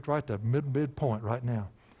through. We're right at the midpoint right now.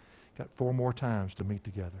 Got 4 more times to meet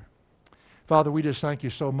together. Father, we just thank you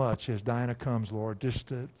so much as Diana comes, Lord,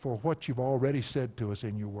 just for what you've already said to us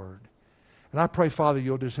in your word. And I pray, Father,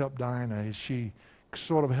 you'll just help Diana as she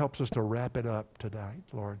sort of helps us to wrap it up tonight,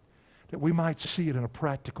 Lord, that we might see it in a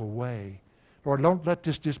practical way. Lord, don't let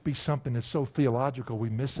this just be something that's so theological we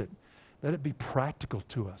miss it. Let it be practical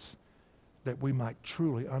to us, that we might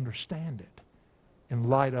truly understand it in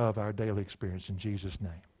light of our daily experience. In Jesus'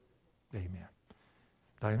 name, amen.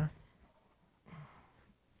 Diana?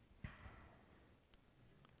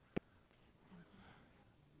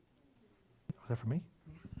 Was that for me?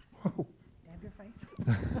 Whoa. Dab your face.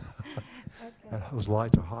 Okay. Those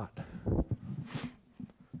lights are hot. All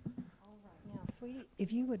right. Now, sweetie,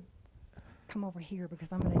 if you would come over here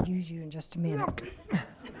because I'm going to use you in just a minute.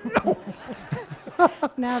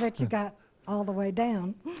 Now that you got all the way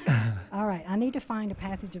down. All right. I need to find a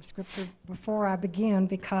passage of Scripture before I begin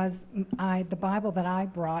because the Bible that I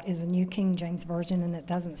brought is a New King James Version and it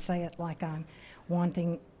doesn't say it like I'm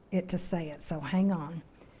wanting it to say it. So hang on.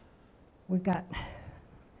 We've got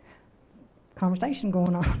conversation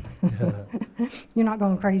going on. Yeah. You're not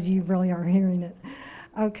going crazy. You really are hearing it.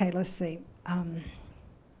 Okay, let's see.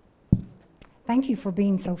 Thank you for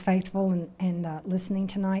being so faithful and listening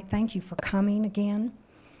tonight. Thank you for coming again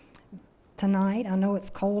tonight. I know it's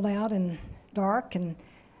cold out and dark, and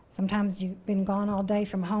sometimes you've been gone all day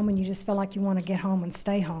from home and you just feel like you want to get home and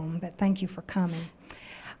stay home, but thank you for coming.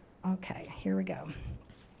 Okay, here we go.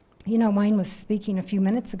 You know, Wayne was speaking a few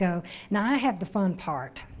minutes ago. Now, I have the fun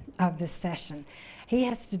part of this session. He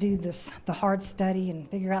has to do the hard study and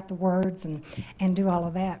figure out the words and do all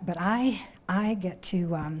of that, but I get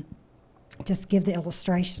to just give the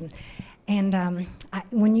illustration. And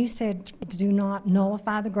when you said do not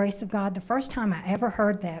nullify the grace of God, the first time I ever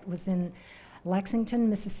heard that was in Lexington,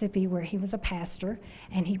 Mississippi, where he was a pastor,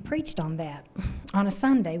 and he preached on that on a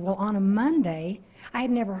Sunday. Well, on a Monday, I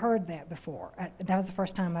had never heard that before. That was the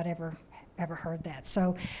first time I'd ever heard that.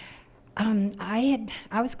 So I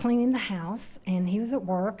was cleaning the house, and he was at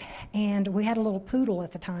work, and we had a little poodle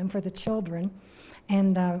at the time for the children.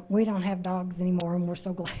 And we don't have dogs anymore, and we're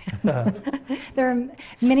so glad. There are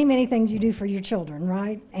many, many things you do for your children,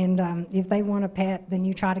 right? And if they want a pet, then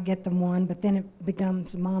you try to get them one, but then it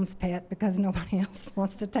becomes mom's pet because nobody else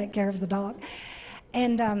wants to take care of the dog.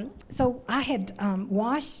 And so I had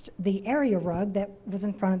washed the area rug that was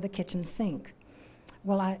in front of the kitchen sink.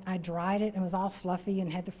 Well, I dried it, and it was all fluffy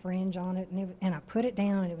and had the fringe on it, and I put it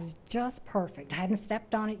down, and it was just perfect. I hadn't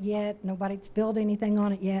stepped on it yet. Nobody had spilled anything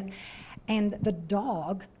on it yet. And the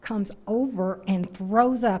dog comes over and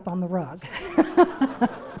throws up on the rug.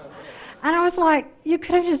 And I was like, you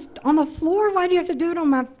could have just, on the floor? Why do you have to do it on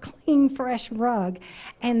my clean, fresh rug?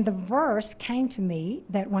 And the verse came to me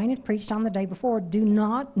that Wayne had preached on the day before, do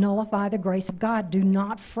not nullify the grace of God. Do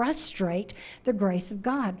not frustrate the grace of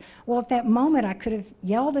God. Well, at that moment, I could have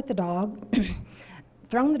yelled at the dog,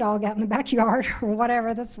 thrown the dog out in the backyard or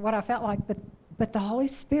whatever. That's what I felt like. But the Holy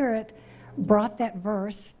Spirit brought that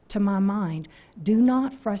verse to my mind. Do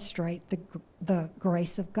not frustrate the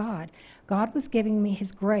grace of God. God was giving me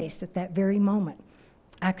his grace at that very moment.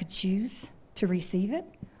 I could choose to receive it,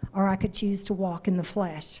 or I could choose to walk in the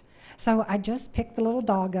flesh. So I just picked the little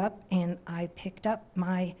dog up, and I picked up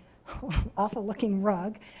my awful looking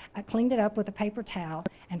rug. I cleaned it up with a paper towel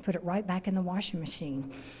and put it right back in the washing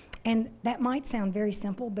machine. And that might sound very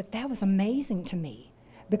simple, but that was amazing to me,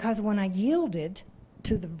 because when I yielded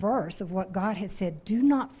to the verse of what God has said, do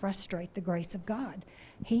not frustrate the grace of God,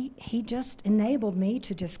 he just enabled me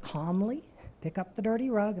to just calmly pick up the dirty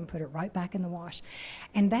rug and put it right back in the wash.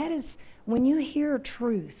 And that is, when you hear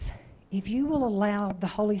truth, if you will allow the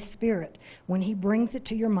Holy Spirit, when he brings it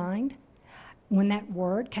to your mind, when that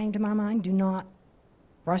word came to my mind, do not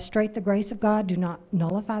frustrate the grace of God, do not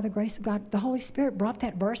nullify the grace of God, the Holy Spirit brought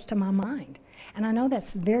that verse to my mind. And I know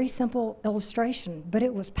that's a very simple illustration, but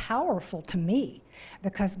it was powerful to me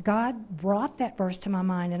because God brought that verse to my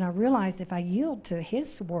mind, and I realized if I yield to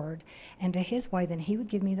his word and to his way, then he would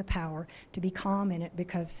give me the power to be calm in it,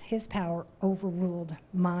 because his power overruled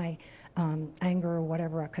my anger or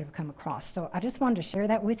whatever I could have come across. So I just wanted to share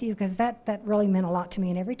that with you, because that really meant a lot to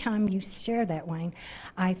me. And every time you share that, Wayne,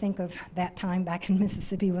 I think of that time back in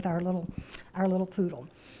Mississippi with our little poodle.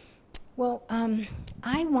 Well,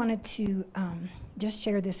 I wanted to just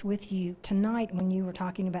share this with you tonight when you were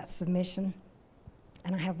talking about submission.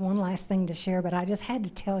 And I have one last thing to share, but I just had to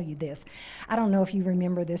tell you this. I don't know if you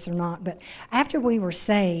remember this or not, but after we were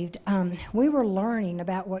saved, we were learning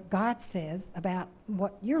about what God says about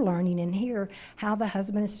what you're learning in here, how the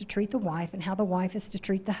husband is to treat the wife and how the wife is to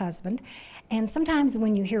treat the husband. And sometimes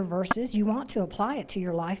when you hear verses, you want to apply it to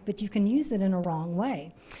your life, but you can use it in a wrong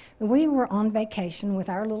way. We were on vacation with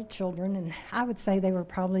our little children, and I would say they were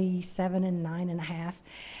probably 7 and 9.5.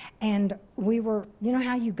 And we were, you know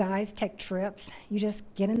how you guys take trips? You just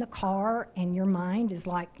get in the car and your mind is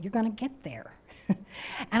like, you're going to get there.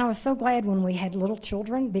 And I was so glad when we had little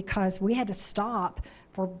children because we had to stop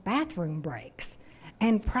for bathroom breaks.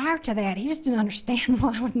 And prior to that, he just didn't understand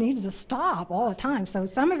why we needed to stop all the time. So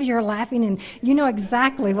some of you are laughing and you know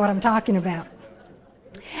exactly what I'm talking about.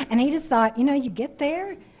 And he just thought, you know, you get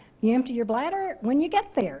there, you empty your bladder when you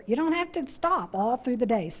get there. You don't have to stop all through the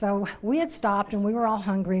day. So we had stopped, and we were all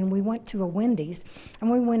hungry, and we went to a Wendy's,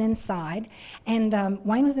 and we went inside. And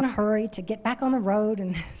Wayne was in a hurry to get back on the road,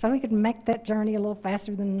 and so he could make that journey a little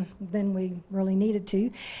faster than we really needed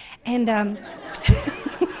to. And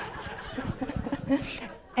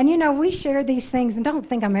and you know, we share these things, and don't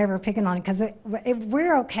think I'm ever picking on it, because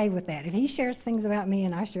we're okay with that. If he shares things about me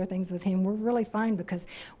and I share things with him, we're really fine, because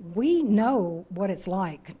we know what it's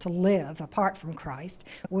like to live apart from Christ.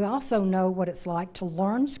 We also know what it's like to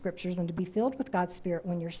learn scriptures and to be filled with God's Spirit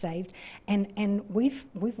when you're saved. And we've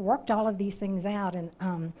worked all of these things out, and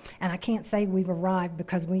I can't say we've arrived,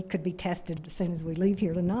 because we could be tested as soon as we leave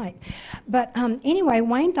here tonight. But anyway,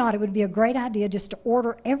 Wayne thought it would be a great idea just to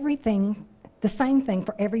order everything, the same thing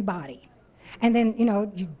for everybody. And then, you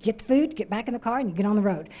know, you get the food, get back in the car, and you get on the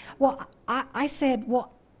road. Well, I said,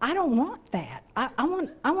 well, I don't want that. I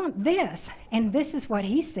want this. And this is what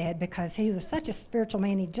he said, because he was such a spiritual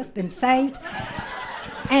man. He'd just been saved.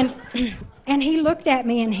 And he looked at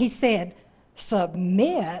me and he said,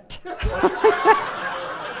 submit?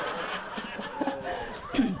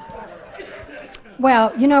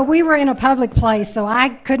 Well, you know, we were in a public place, so I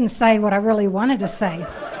couldn't say what I really wanted to say.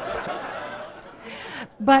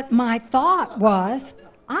 But my thought was,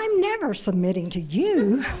 I'm never submitting to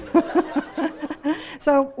you.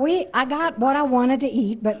 So I got what I wanted to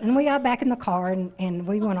eat, and we got back in the car and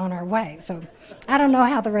we went on our way. So I don't know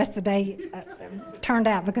how the rest of the day turned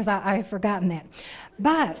out, because I had forgotten that.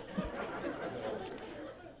 But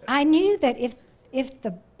I knew that if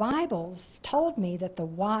the Bible told me that the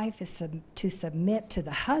wife is to submit to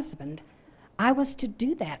the husband, I was to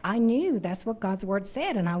do that. I knew that's what God's word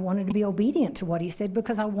said, and I wanted to be obedient to what he said,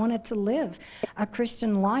 because I wanted to live a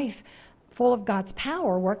Christian life full of God's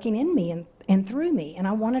power working in me and through me, and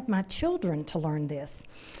I wanted my children to learn this.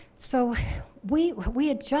 So we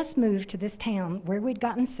had just moved to this town where we'd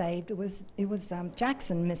gotten saved. It was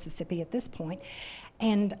Jackson, Mississippi at this point,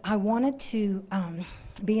 and I wanted to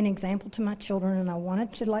be an example to my children, and I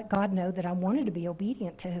wanted to let God know that I wanted to be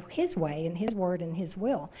obedient to his way and his word and his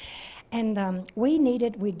will. And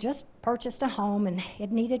we'd just purchased a home, and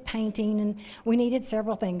it needed painting, and we needed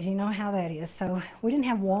several things. You know how that is. So we didn't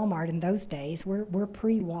have Walmart in those days. We're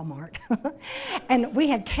pre-Walmart. And we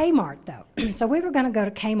had Kmart, though. So we were going to go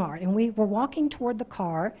to Kmart, and we were walking toward the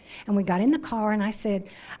car, and we got in the car, and I said,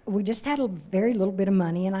 we just had a very little bit of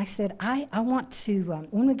money, and I said, I want to,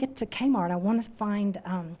 when we get to Kmart, I want to find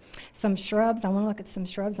some shrubs. I want to look at some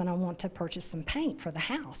shrubs, and I want to purchase some paint for the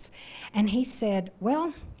house. And he said,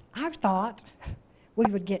 well, I thought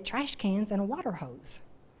we would get trash cans and a water hose.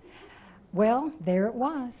 Well, there it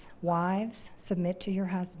was. Wives, submit to your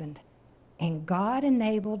husband. And God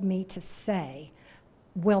enabled me to say,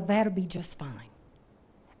 well, that'll be just fine.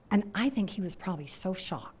 And I think he was probably so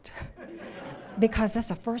shocked, because that's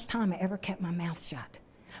the first time I ever kept my mouth shut.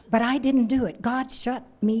 But I didn't do it. God shut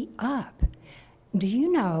me up. Do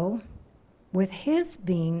you know, with his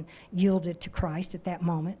being yielded to Christ at that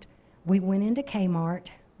moment, we went into Kmart,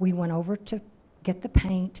 we went over to get the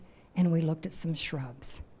paint, and we looked at some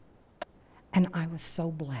shrubs. And I was so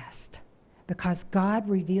blessed, because God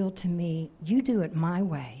revealed to me, you do it my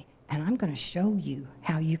way, and I'm going to show you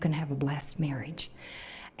how you can have a blessed marriage.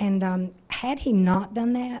 And had he not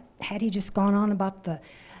done that, had he just gone on about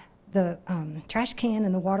the trash can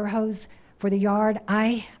and the water hose for the yard,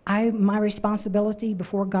 my responsibility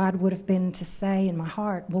before God would have been to say in my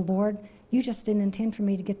heart, well, Lord, you just didn't intend for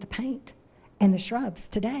me to get the paint and the shrubs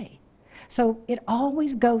today. So it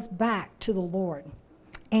always goes back to the Lord.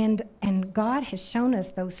 And God has shown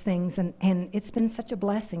us those things, and it's been such a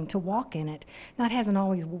blessing to walk in it. Now, it hasn't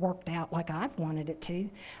always worked out like I've wanted it to,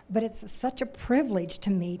 but it's such a privilege to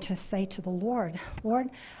me to say to the Lord,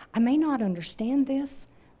 Lord, I may not understand this,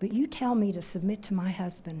 but you tell me to submit to my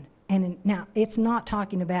husband, Now, it's not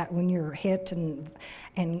talking about when you're hit and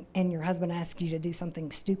your husband asks you to do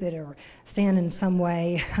something stupid or sin in some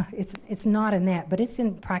way. It's not in that, but it's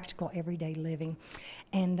in practical everyday living.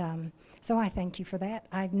 And so I thank you for that.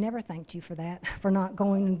 I've never thanked you for that, for not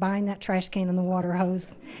going and buying that trash can and the water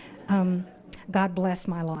hose. God bless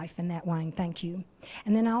my life in that way. Thank you.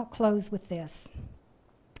 And then I'll close with this.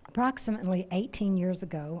 Approximately 18 years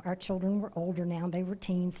ago, our children were older now. They were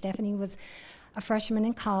teens. Stephanie was a freshman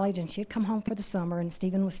in college, and she had come home for the summer, and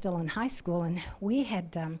Stephen was still in high school. And we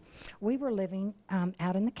were living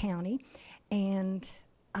out in the county, and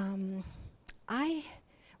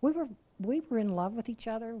we were in love with each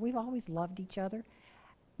other. We've always loved each other.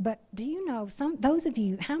 But do you know,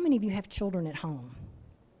 how many of you have children at home?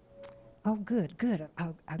 Oh, good.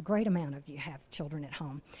 A great amount of you have children at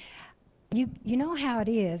home. You know how it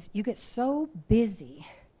is. You get so busy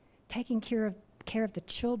taking care of the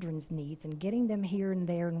children's needs and getting them here and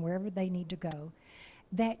there and wherever they need to go,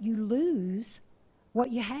 that you lose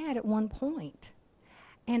what you had at one point.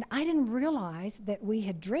 And I didn't realize that we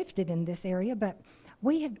had drifted in this area, but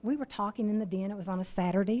we were talking in the den. It was on a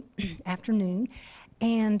Saturday afternoon,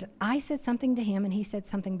 and I said something to him, and he said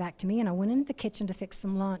something back to me, and I went into the kitchen to fix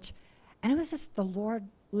some lunch, and it was just the Lord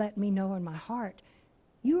let me know in my heart,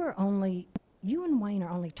 you and Wayne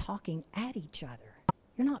are only talking at each other.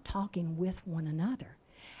 You're not talking with one another.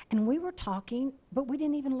 And we were talking, but we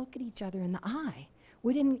didn't even look at each other in the eye.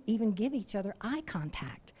 We didn't even give each other eye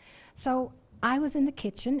contact. So I was in the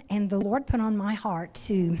kitchen, and the Lord put on my heart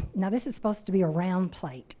now this is supposed to be a round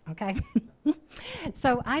plate, okay?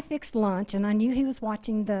 So I fixed lunch, and I knew he was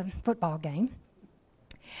watching the football game.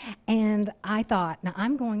 And I thought, now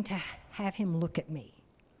I'm going to have him look at me.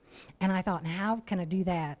 And I thought, now how can I do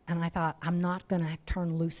that? And I thought, I'm not going to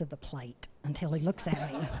turn loose of the plate until he looks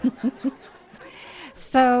at me.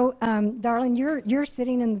 So, darling, you're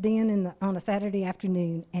sitting in the den on a Saturday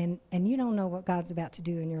afternoon, and you don't know what God's about to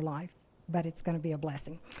do in your life, but it's going to be a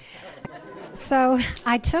blessing. So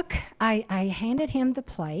I handed him the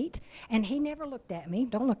plate, and he never looked at me.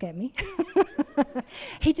 Don't look at me.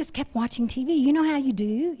 He just kept watching TV. You know how you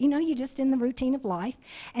do. You know, you're just in the routine of life.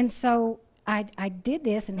 And so I did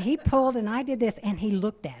this, and he pulled, and I did this, and he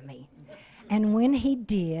looked at me. And when he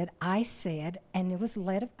did, I said, and it was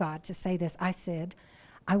led of God to say this, I said,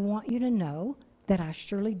 I want you to know that I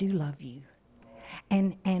surely do love you.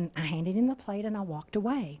 And I handed him the plate, and I walked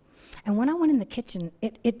away. And when I went in the kitchen,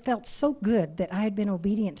 it felt so good that I had been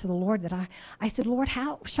obedient to the Lord that I said, Lord,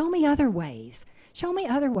 show me other ways. Show me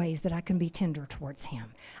other ways that I can be tender towards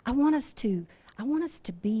him. I want us to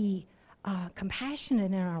be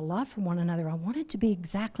compassionate in our love for one another. I want it to be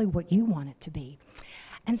exactly what you want it to be.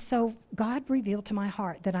 And so God revealed to my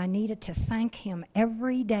heart that I needed to thank him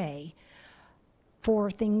every day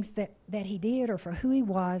for things that he did or for who he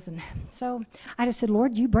was. And so I just said,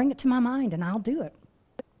 Lord, you bring it to my mind, and I'll do it.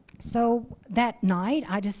 So that night,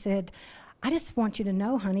 I just said, I just want you to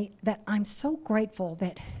know, honey, that I'm so grateful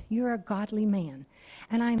that you're a godly man.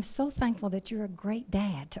 And I'm so thankful that you're a great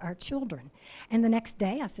dad to our children. And the next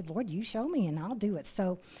day, I said, Lord, you show me, and I'll do it.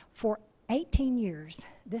 So for 18 years,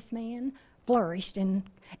 this man flourished in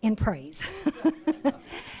praise.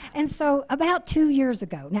 And so about 2 years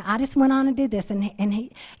ago, now I just went on and did this, and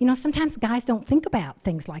he, you know, sometimes guys don't think about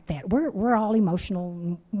things like that. We're all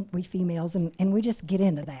emotional, we females, and we just get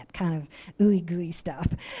into that kind of ooey gooey stuff.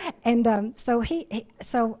 And so he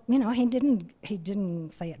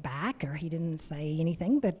didn't say it back, or he didn't say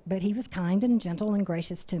anything, but he was kind and gentle and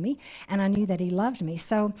gracious to me, and I knew that he loved me.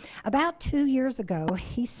 So about 2 years ago,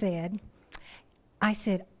 I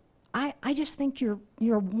said, I just think you're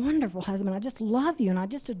a wonderful husband. I just love you, and I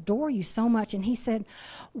just adore you so much. And he said,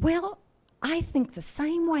 well, I think the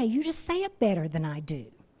same way. You just say it better than I do.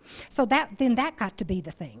 So that got to be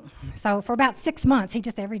the thing. So for about 6 months, he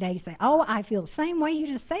just every day say, oh, I feel the same way. You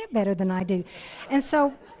just say it better than I do. And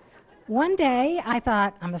so one day I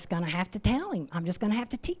thought, I'm just going to have to tell him. I'm just going to have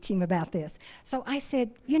to teach him about this. So I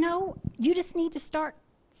said, you know, you just need to start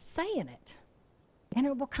saying it, and it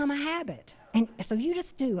will become a habit. And so you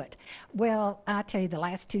just do it. Well, I tell you, the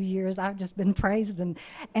last 2 years, I've just been praised and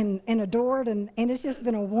adored, and it's just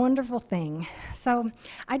been a wonderful thing. So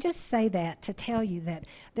I just say that to tell you that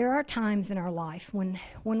there are times in our life when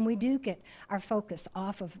we do get our focus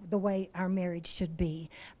off of the way our marriage should be.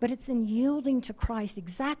 But it's in yielding to Christ,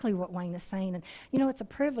 exactly what Wayne is saying. And, you know, it's a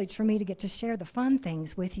privilege for me to get to share the fun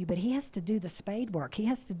things with you, but he has to do the spade work. He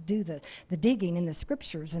has to do the digging in the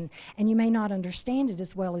scriptures, and you may not understand it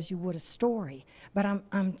as well as you would a story. story, but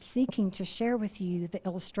I'm seeking to share with you the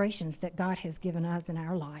illustrations that God has given us in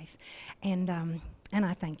our life. And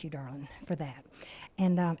I thank you, darling, for that.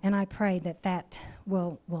 And I pray that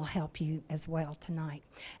will help you as well tonight.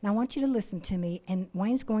 Now, I want you to listen to me, and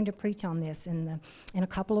Wayne's going to preach on this in a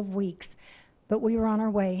couple of weeks. But we were on our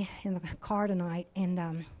way in the car tonight, and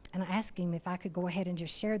I asked him if I could go ahead and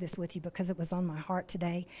just share this with you because it was on my heart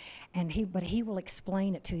today. But he will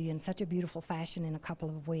explain it to you in such a beautiful fashion in a couple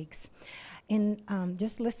of weeks. And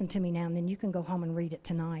just listen to me now, and then you can go home and read it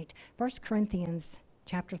tonight. 1 Corinthians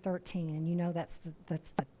chapter 13, and you know that's the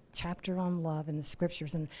chapter on love in the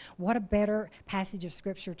scriptures. And what a better passage of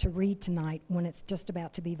scripture to read tonight when it's just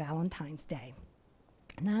about to be Valentine's Day.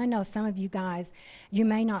 Now, I know some of you guys, you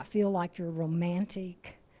may not feel like you're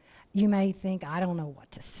romantic. You may think, I don't know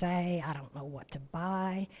what to say. I don't know what to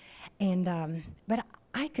buy. But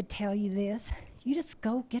I could tell you this. You just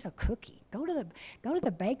go get a cookie. Go to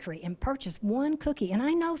the bakery and purchase one cookie. And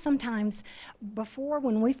I know sometimes before,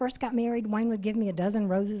 when we first got married, Wayne would give me a dozen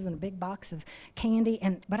roses and a big box of candy.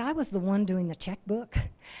 But I was the one doing the checkbook.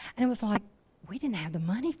 And it was like, we didn't have the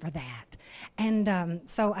money for that. And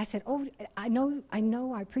so I said, oh, I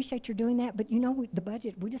know, I appreciate you're doing that, but you know, the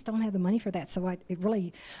budget, we just don't have the money for that. So it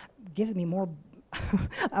really gives me more,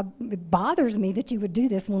 it bothers me that you would do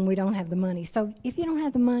this when we don't have the money. So if you don't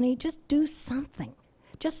have the money, just do something.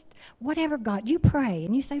 Just whatever God, you pray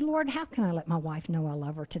and you say, Lord, how can I let my wife know I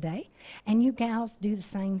love her today? And you gals do the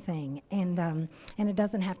same thing. And it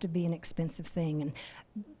doesn't have to be an expensive thing. And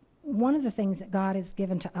one of the things that God has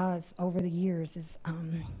given to us over the years is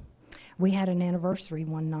we had an anniversary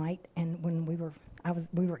one night, and when we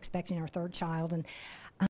were expecting our third child, and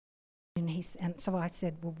so I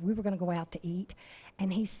said, well, we were going to go out to eat,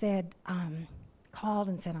 and he said, called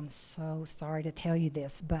and said, I'm so sorry to tell you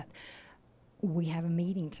this, but we have a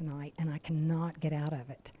meeting tonight, and I cannot get out of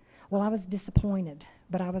it. Well, I was disappointed,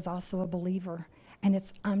 but I was also a believer. And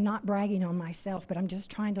I'm not bragging on myself, but I'm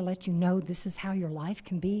just trying to let you know this is how your life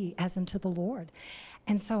can be as unto the Lord.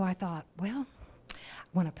 And so I thought, well,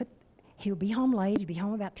 he'll be home late. He'll be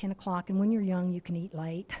home about 10 o'clock. And when you're young, you can eat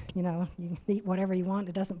late. You know, you can eat whatever you want.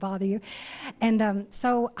 It doesn't bother you. And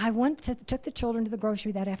so I took the children to the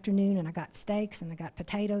grocery that afternoon, and I got steaks, and I got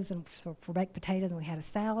potatoes, and so for baked potatoes, and we had a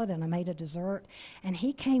salad, and I made a dessert. And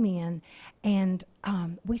he came in, and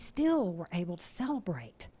we still were able to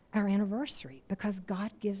celebrate our anniversary because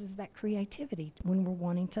God gives us that creativity when we're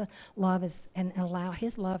wanting to love us and allow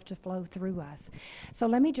his love to flow through us. So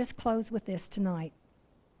let me just close with this tonight.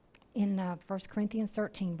 In 1 Corinthians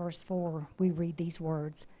 13, verse 4, we read these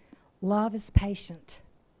words, love is patient.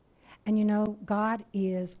 And you know, God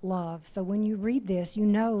is love. So when you read this, you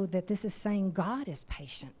know that this is saying God is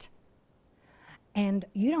patient. And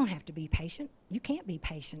you don't have to be patient. You can't be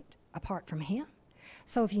patient apart from him.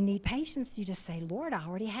 So if you need patience, you just say, Lord, I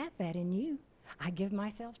already have that in you. I give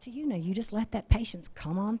myself to you. Now you just let that patience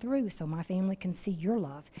come on through so my family can see your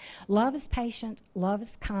love. Love is patient, love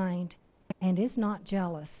is kind, and is not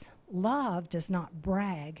jealous. Love does not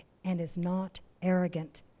brag and is not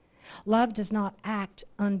arrogant. Love does not act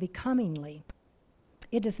unbecomingly.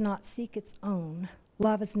 It does not seek its own.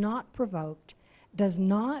 Love is not provoked, does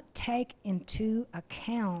not take into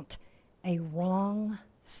account a wrong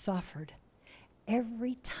suffered.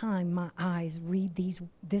 Every time my eyes read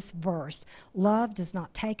this verse, love does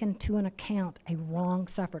not take into an account a wrong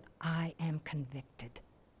suffered. I am convicted.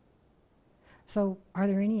 So are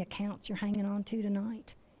there any accounts you're hanging on to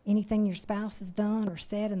tonight? Anything your spouse has done or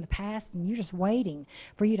said in the past, and you're just waiting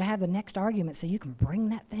for you to have the next argument so you can bring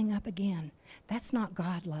that thing up again? That's not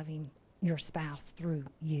God loving your spouse through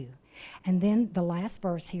you. And then the last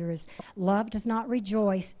verse here is, love does not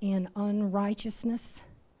rejoice in unrighteousness.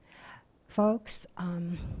 Folks,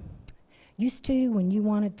 used to, when you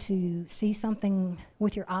wanted to see something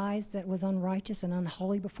with your eyes that was unrighteous and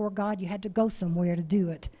unholy before God, you had to go somewhere to do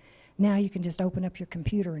it. Now you can just open up your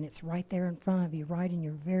computer and it's right there in front of you, right in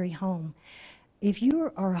your very home. If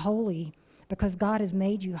you are holy because God has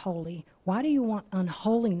made you holy, why do you want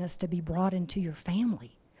unholiness to be brought into your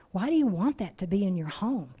family? Why do you want that to be in your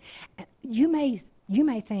home? You may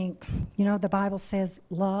think, you know, the Bible says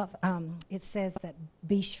love, it says that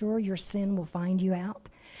be sure your sin will find you out.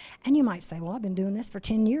 And you might say, well, I've been doing this for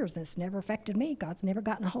 10 years and it's never affected me. God's never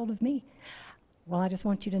gotten a hold of me. Well, I just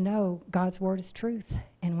want you to know God's word is truth.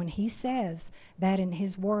 And when he says that in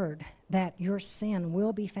his word, that your sin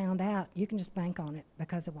will be found out, you can just bank on it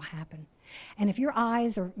because it will happen. And if your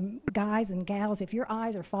eyes are, guys and gals, if your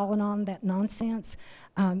eyes are falling on that nonsense,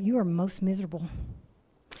 you are most miserable.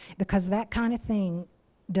 Because that kind of thing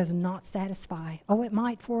does not satisfy. Oh, it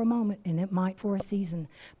might for a moment, and it might for a season.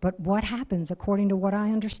 But what happens, according to what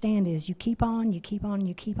I understand, is you keep on, you keep on,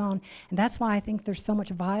 you keep on. And that's why I think there's so much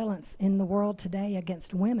violence in the world today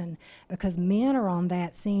against women, because men are on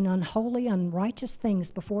that, seeing unholy, unrighteous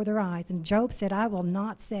things before their eyes. And Job said, I will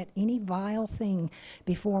not set any vile thing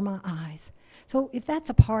before my eyes. So if that's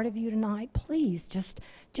a part of you tonight, please just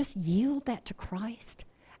yield that to Christ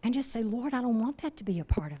and just say, Lord, I don't want that to be a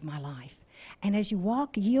part of my life. And as you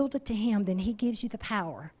walk, yield it to him, then he gives you the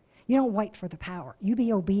power. You don't wait for the power. You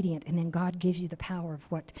be obedient, and then God gives you the power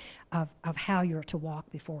of how you're to walk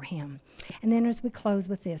before him. And then as we close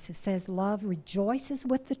with this, it says, love rejoices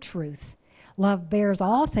with the truth. Love bears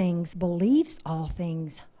all things, believes all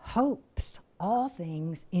things, hopes all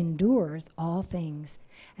things, endures all things.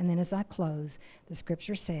 And then as I close, the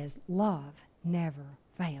scripture says, love never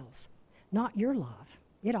fails. Not your love.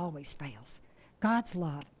 It always fails. God's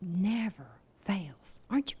love never fails.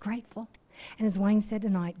 Aren't you grateful? And as Wayne said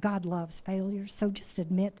tonight, God loves failures, so just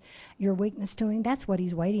admit your weakness to him. That's what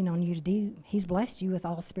he's waiting on you to do. He's blessed you with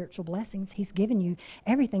all spiritual blessings. He's given you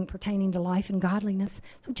everything pertaining to life and godliness.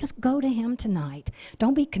 So just go to him tonight.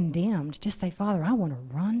 Don't be condemned. Just say, Father, I want to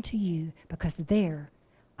run to you, because there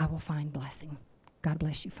I will find blessing. God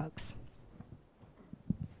bless you, folks.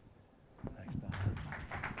 Thanks, Diana.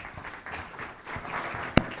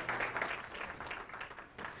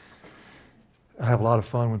 I have a lot of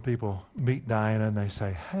fun when people meet Diana and they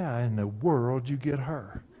say, how in the world did you get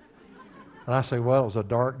her? And I say, well, it was a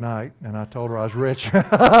dark night, and I told her I was rich. By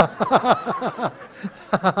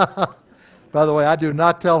the way, I do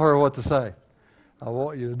not tell her what to say. I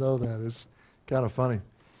want you to know that. It's kind of funny.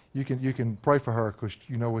 You can pray for her, because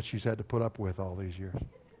you know what she's had to put up with all these years.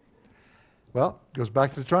 Well, it goes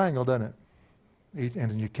back to the triangle, doesn't it?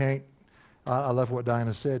 And you can't. I love what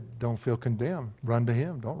Diana said. Don't feel condemned. Run to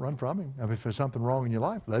him. Don't run from him. I mean, if there's something wrong in your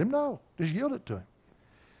life, let him know. Just yield it to him.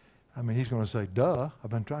 I mean, he's going to say, duh, I've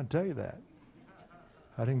been trying to tell you that.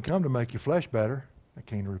 I didn't come to make your flesh better. I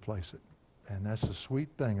came to replace it. And that's the sweet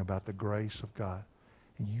thing about the grace of God.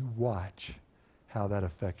 And you watch how that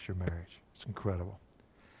affects your marriage. It's incredible.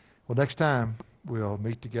 Well, next time we'll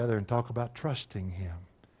meet together and talk about trusting him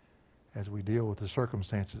as we deal with the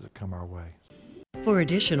circumstances that come our way. For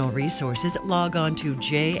additional resources, log on to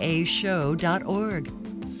jashow.org.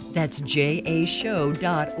 That's jashow.org.